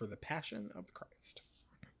Score for The Passion of the Christ.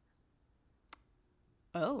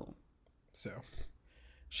 Oh. So,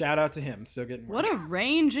 shout out to him. Still getting work. What a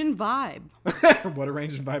range and vibe. What a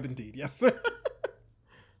range and vibe indeed, yes.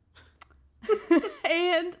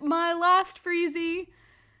 And my last freezy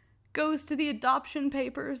goes to the adoption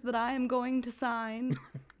papers that I am going to sign.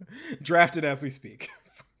 Drafted as we speak.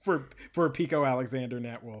 For Pico Alexander,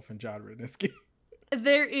 Nat Wolff, and John Rudnitsky.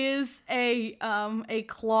 There is a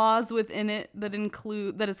clause within it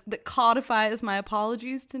that codifies my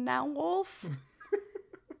apologies to Nat Wolff.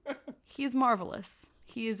 He is marvelous.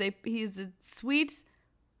 He is a sweet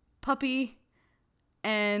puppy,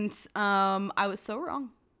 and I was so wrong.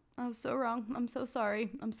 I'm so sorry.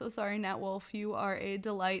 I'm so sorry, Nat Wolff. You are a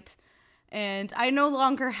delight, and I no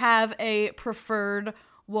longer have a preferred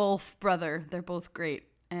Wolff brother. They're both great.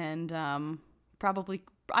 And probably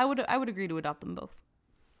I would agree to adopt them both.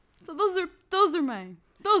 So those are my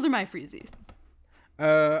freezies.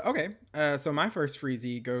 Okay. So my first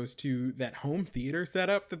freezy goes to that home theater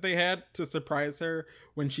setup that they had to surprise her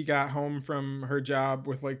when she got home from her job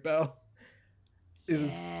with Lake Bell. It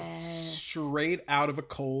was straight out of a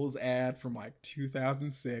Kohl's ad from like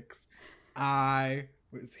 2006. I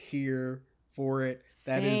was here for it.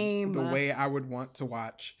 That is the way I would want to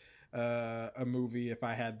watch a movie if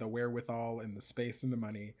I had the wherewithal and the space and the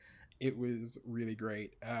money. It was really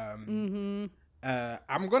great. I'm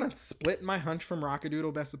gonna split my hunch from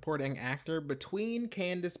Rockadoodle Best Supporting Actor between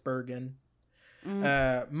Candice Bergen.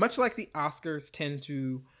 Much like the Oscars tend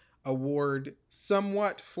to award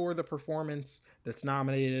somewhat for the performance that's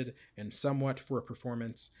nominated and somewhat for a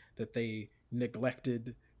performance that they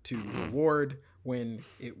neglected to award when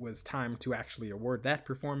it was time to actually award that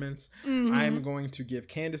performance. I'm going to give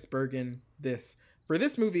Candice Bergen this for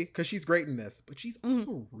this movie because she's great in this, but she's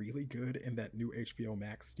also really good in that new HBO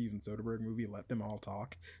Max Steven Soderbergh movie, Let Them All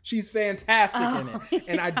Talk. She's fantastic in it.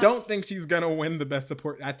 And I don't think she's going to win the Best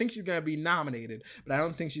Support. I think she's going to be nominated, but I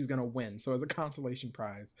don't think she's going to win. So as a consolation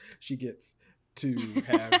prize, she gets to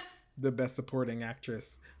have the Best Supporting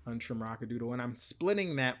Actress hunch from Rockadoodle, and I'm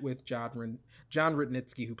splitting that with John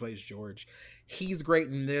Rudnitsky, who plays George. He's great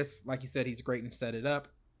in this. Like you said, he's great in Set It Up.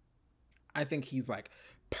 I think he's like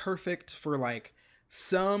perfect for like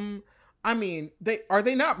some. I mean, are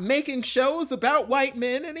they not making shows about white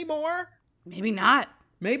men anymore? Maybe not.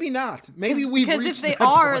 Maybe not. Maybe we've reached because if they that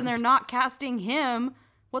are point. And they're not casting him,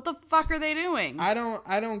 what the fuck are they doing? I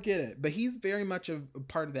don't get it. But he's very much a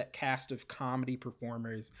part of that cast of comedy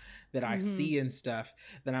performers that I see and stuff,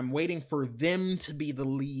 that I'm waiting for them to be the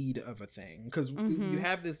lead of a thing. Because you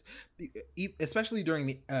have this, especially during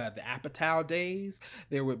the Apatow days,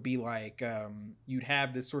 there would be like, you'd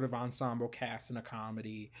have this sort of ensemble cast in a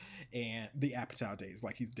comedy, and the Apatow days,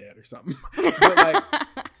 like he's dead or something. But like...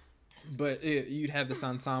 But you'd have this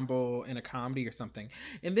ensemble in a comedy or something.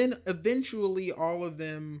 And then eventually all of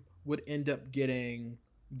them would end up getting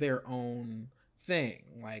their own thing.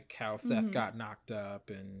 Like how Seth got knocked up,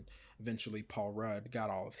 and eventually Paul Rudd got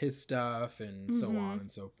all of his stuff, and so on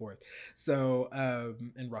and so forth. So,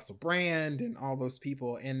 and Russell Brand and all those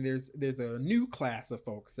people. And there's a new class of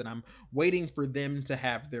folks that I'm waiting for them to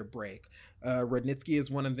have their break. Rudnitsky is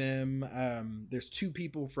one of them. There's two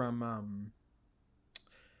people from...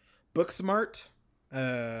 Booksmart,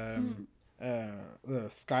 Skylar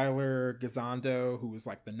Gisondo, who was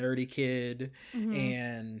like the nerdy kid,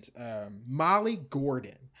 and Molly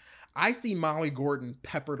Gordon. I see Molly Gordon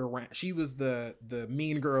peppered around. She was the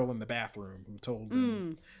mean girl in the bathroom who told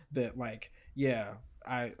them that, like, yeah,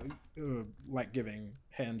 I like giving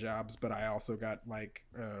hand jobs, but I also got like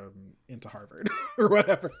into Harvard or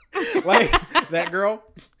whatever. Like that girl,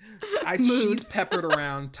 she's peppered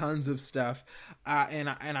around tons of stuff, and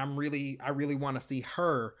I really want to see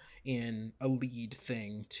her in a lead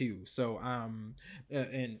thing too. So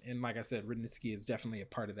and like I said, Rudnitsky is definitely a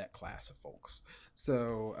part of that class of folks.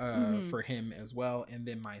 So for him as well. And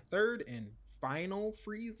then my third and final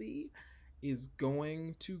freezy is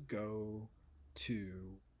going to go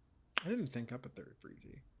to, I didn't think up a third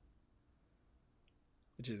freezy,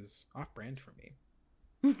 which is off brand for me.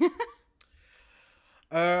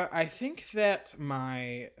 I think that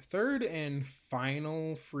my third and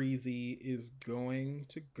final freezy is going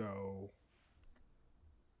to go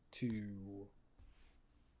to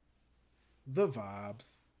the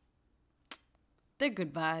vibes. They're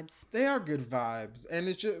good vibes. They are good vibes. And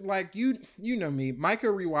it's just like, you know me, Micah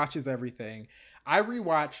rewatches everything. I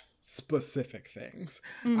rewatch specific things.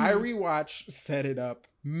 I rewatch Set It Up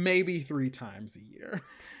maybe 3 times a year.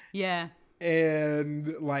 Yeah.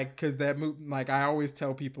 And like, cause that movie, like I always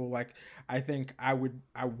tell people, like, I think I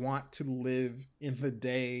want to live in the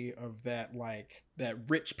day of that, like that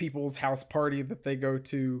rich people's house party that they go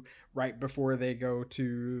to right before they go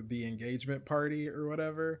to the engagement party or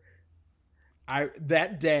whatever.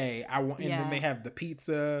 That day I want, and then they have the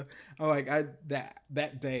pizza.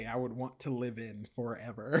 That day I would want to live in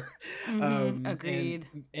forever. Agreed.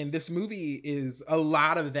 And this movie is a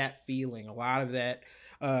lot of that feeling, a lot of that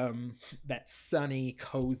that sunny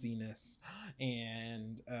coziness,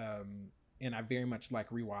 and I very much like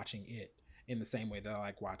rewatching it in the same way that I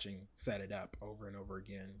like watching Set It Up over and over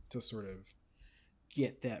again to sort of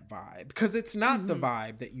get that vibe, because it's not the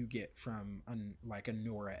vibe that you get from a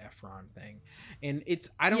Nora Ephron thing, and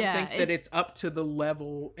I don't think that it's up to the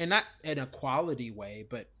level, and not in a quality way,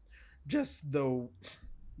 but just the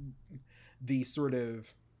sort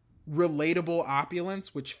of relatable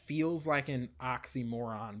opulence, which feels like an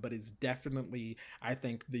oxymoron, but is definitely, I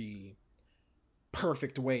think, the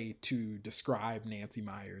perfect way to describe Nancy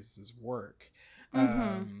Meyers' work.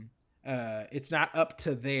 It's not up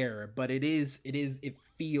to there, but it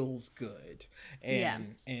feels good.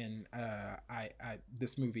 And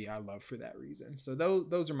this movie I love for that reason. So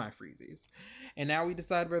those are my freezies. And now we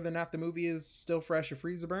decide whether or not the movie is still fresh or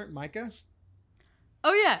freezer burnt. Micah?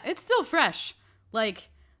 Oh yeah, it's still fresh. Like,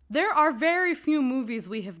 there are very few movies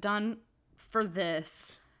we have done for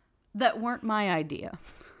this that weren't my idea.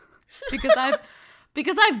 because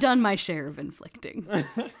I've done my share of inflicting.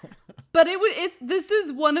 But this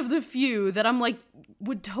is one of the few that I'm like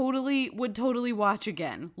would totally watch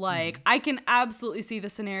again. Like, I can absolutely see the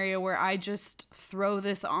scenario where I just throw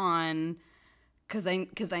this on cuz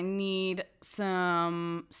I need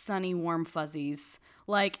some sunny warm fuzzies.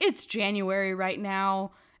 Like, it's January right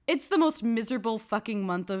now. It's the most miserable fucking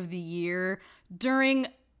month of the year during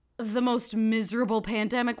the most miserable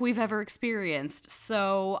pandemic we've ever experienced.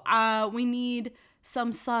 So, we need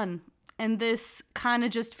some sun. And this kind of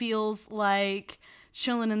just feels like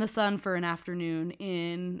chilling in the sun for an afternoon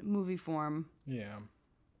in movie form. Yeah.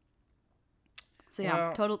 So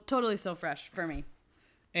yeah, totally so fresh for me.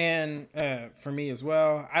 And for me as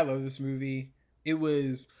well, I love this movie. It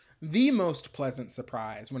was the most pleasant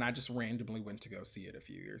surprise when I just randomly went to go see it a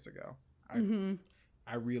few years ago.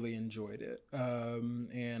 I really enjoyed it.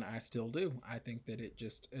 And I still do. I think that it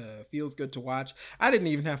just feels good to watch. I didn't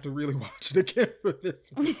even have to really watch it again for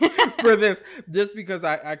this, just because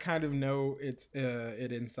I kind of know it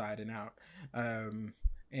inside and out.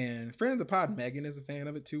 And friend of the pod, Megan, is a fan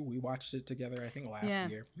of it too. We watched it together, I think,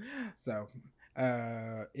 last year. So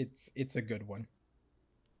it's a good one.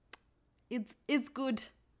 It's good.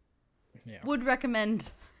 Yeah. Would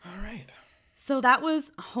recommend. All right. So that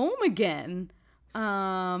was Home Again.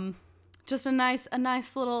 Just a nice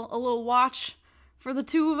little watch for the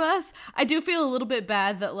two of us. I do feel a little bit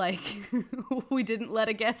bad that, like, we didn't let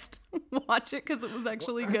a guest watch it because it was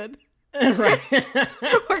actually good. Right.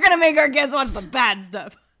 We're gonna make our guests watch the bad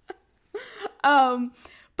stuff.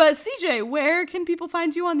 But CJ, where can people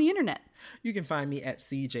find you on the internet? You can find me at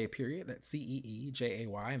CJ period. That's CEEJAY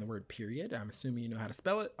and the word period. I'm assuming you know how to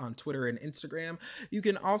spell it, on Twitter and Instagram. You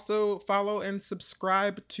can also follow and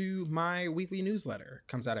subscribe to my weekly newsletter.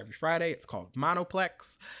 It comes out every Friday. It's called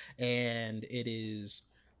Monoplex, and it is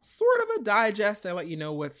sort of a digest. I let you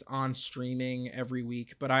know what's on streaming every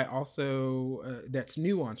week, but I also, that's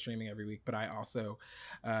new on streaming every week, but I also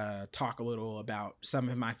talk a little about some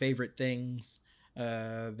of my favorite things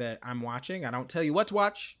that I'm watching. I don't tell you what to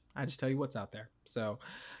watch. I just tell you what's out there. So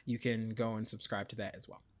you can go and subscribe to that as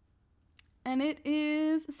well. and it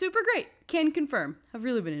is super great. Can confirm. I've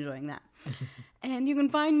really been enjoying that. And you can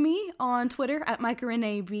find me on Twitter at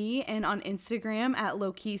MicahReneeB and on Instagram at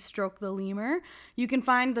LowKeyStrokeTheLemur. You can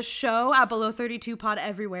find the show at Below 32 Pod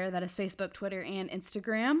everywhere. That is Facebook, Twitter, and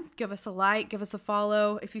Instagram. Give us a like, give us a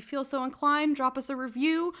follow. If you feel so inclined, drop us a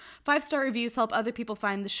review. 5-star reviews help other people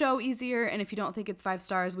find the show easier. And if you don't think it's 5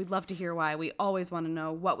 stars, we'd love to hear why. We always want to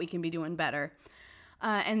know what we can be doing better.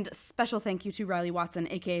 And special thank you to Riley Watson,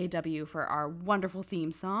 aka W, for our wonderful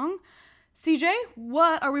theme song. CJ,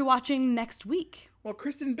 what are we watching next week? Well,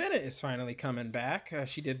 Kristen Bennett is finally coming back.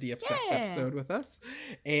 She did the Obsessed episode with us.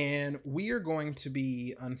 And we are going to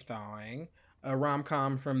be unthawing a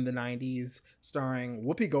rom-com from the 90s starring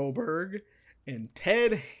Whoopi Goldberg and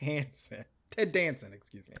Ted Danson,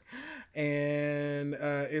 excuse me. And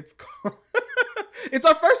it's called it's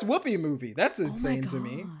our first Whoopi movie. That's insane to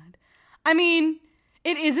me. I mean,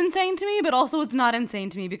 it is insane to me, but also it's not insane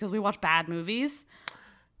to me because we watch bad movies.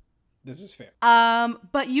 This is fair.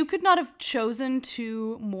 But you could not have chosen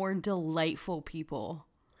two more delightful people.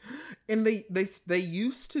 And they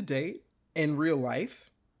used to date in real life.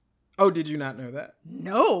 Oh, did you not know that?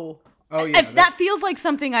 No. Oh yeah. That feels like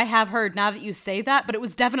something I have heard now that you say that, but it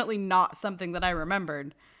was definitely not something that I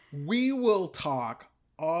remembered. We will talk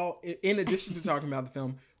in addition to talking about the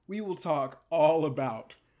film, we will talk all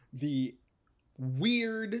about the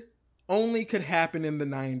weird, only could happen in the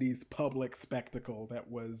 90s public spectacle that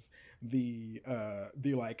was the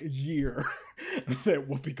like year that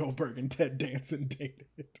Whoopi Goldberg and Ted Danson dated.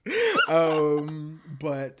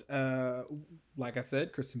 But like I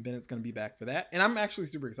said, Kristen Bennett's going to be back for that. And I'm actually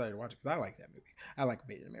super excited to watch it because I like that movie. I like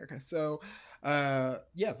Made in America. So yeah,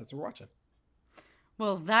 that's what we're watching.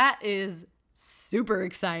 Well, that is super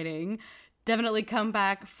exciting. Definitely come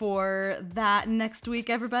back for that next week,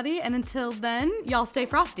 everybody. And until then, y'all stay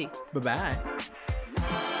frosty. Bye-bye.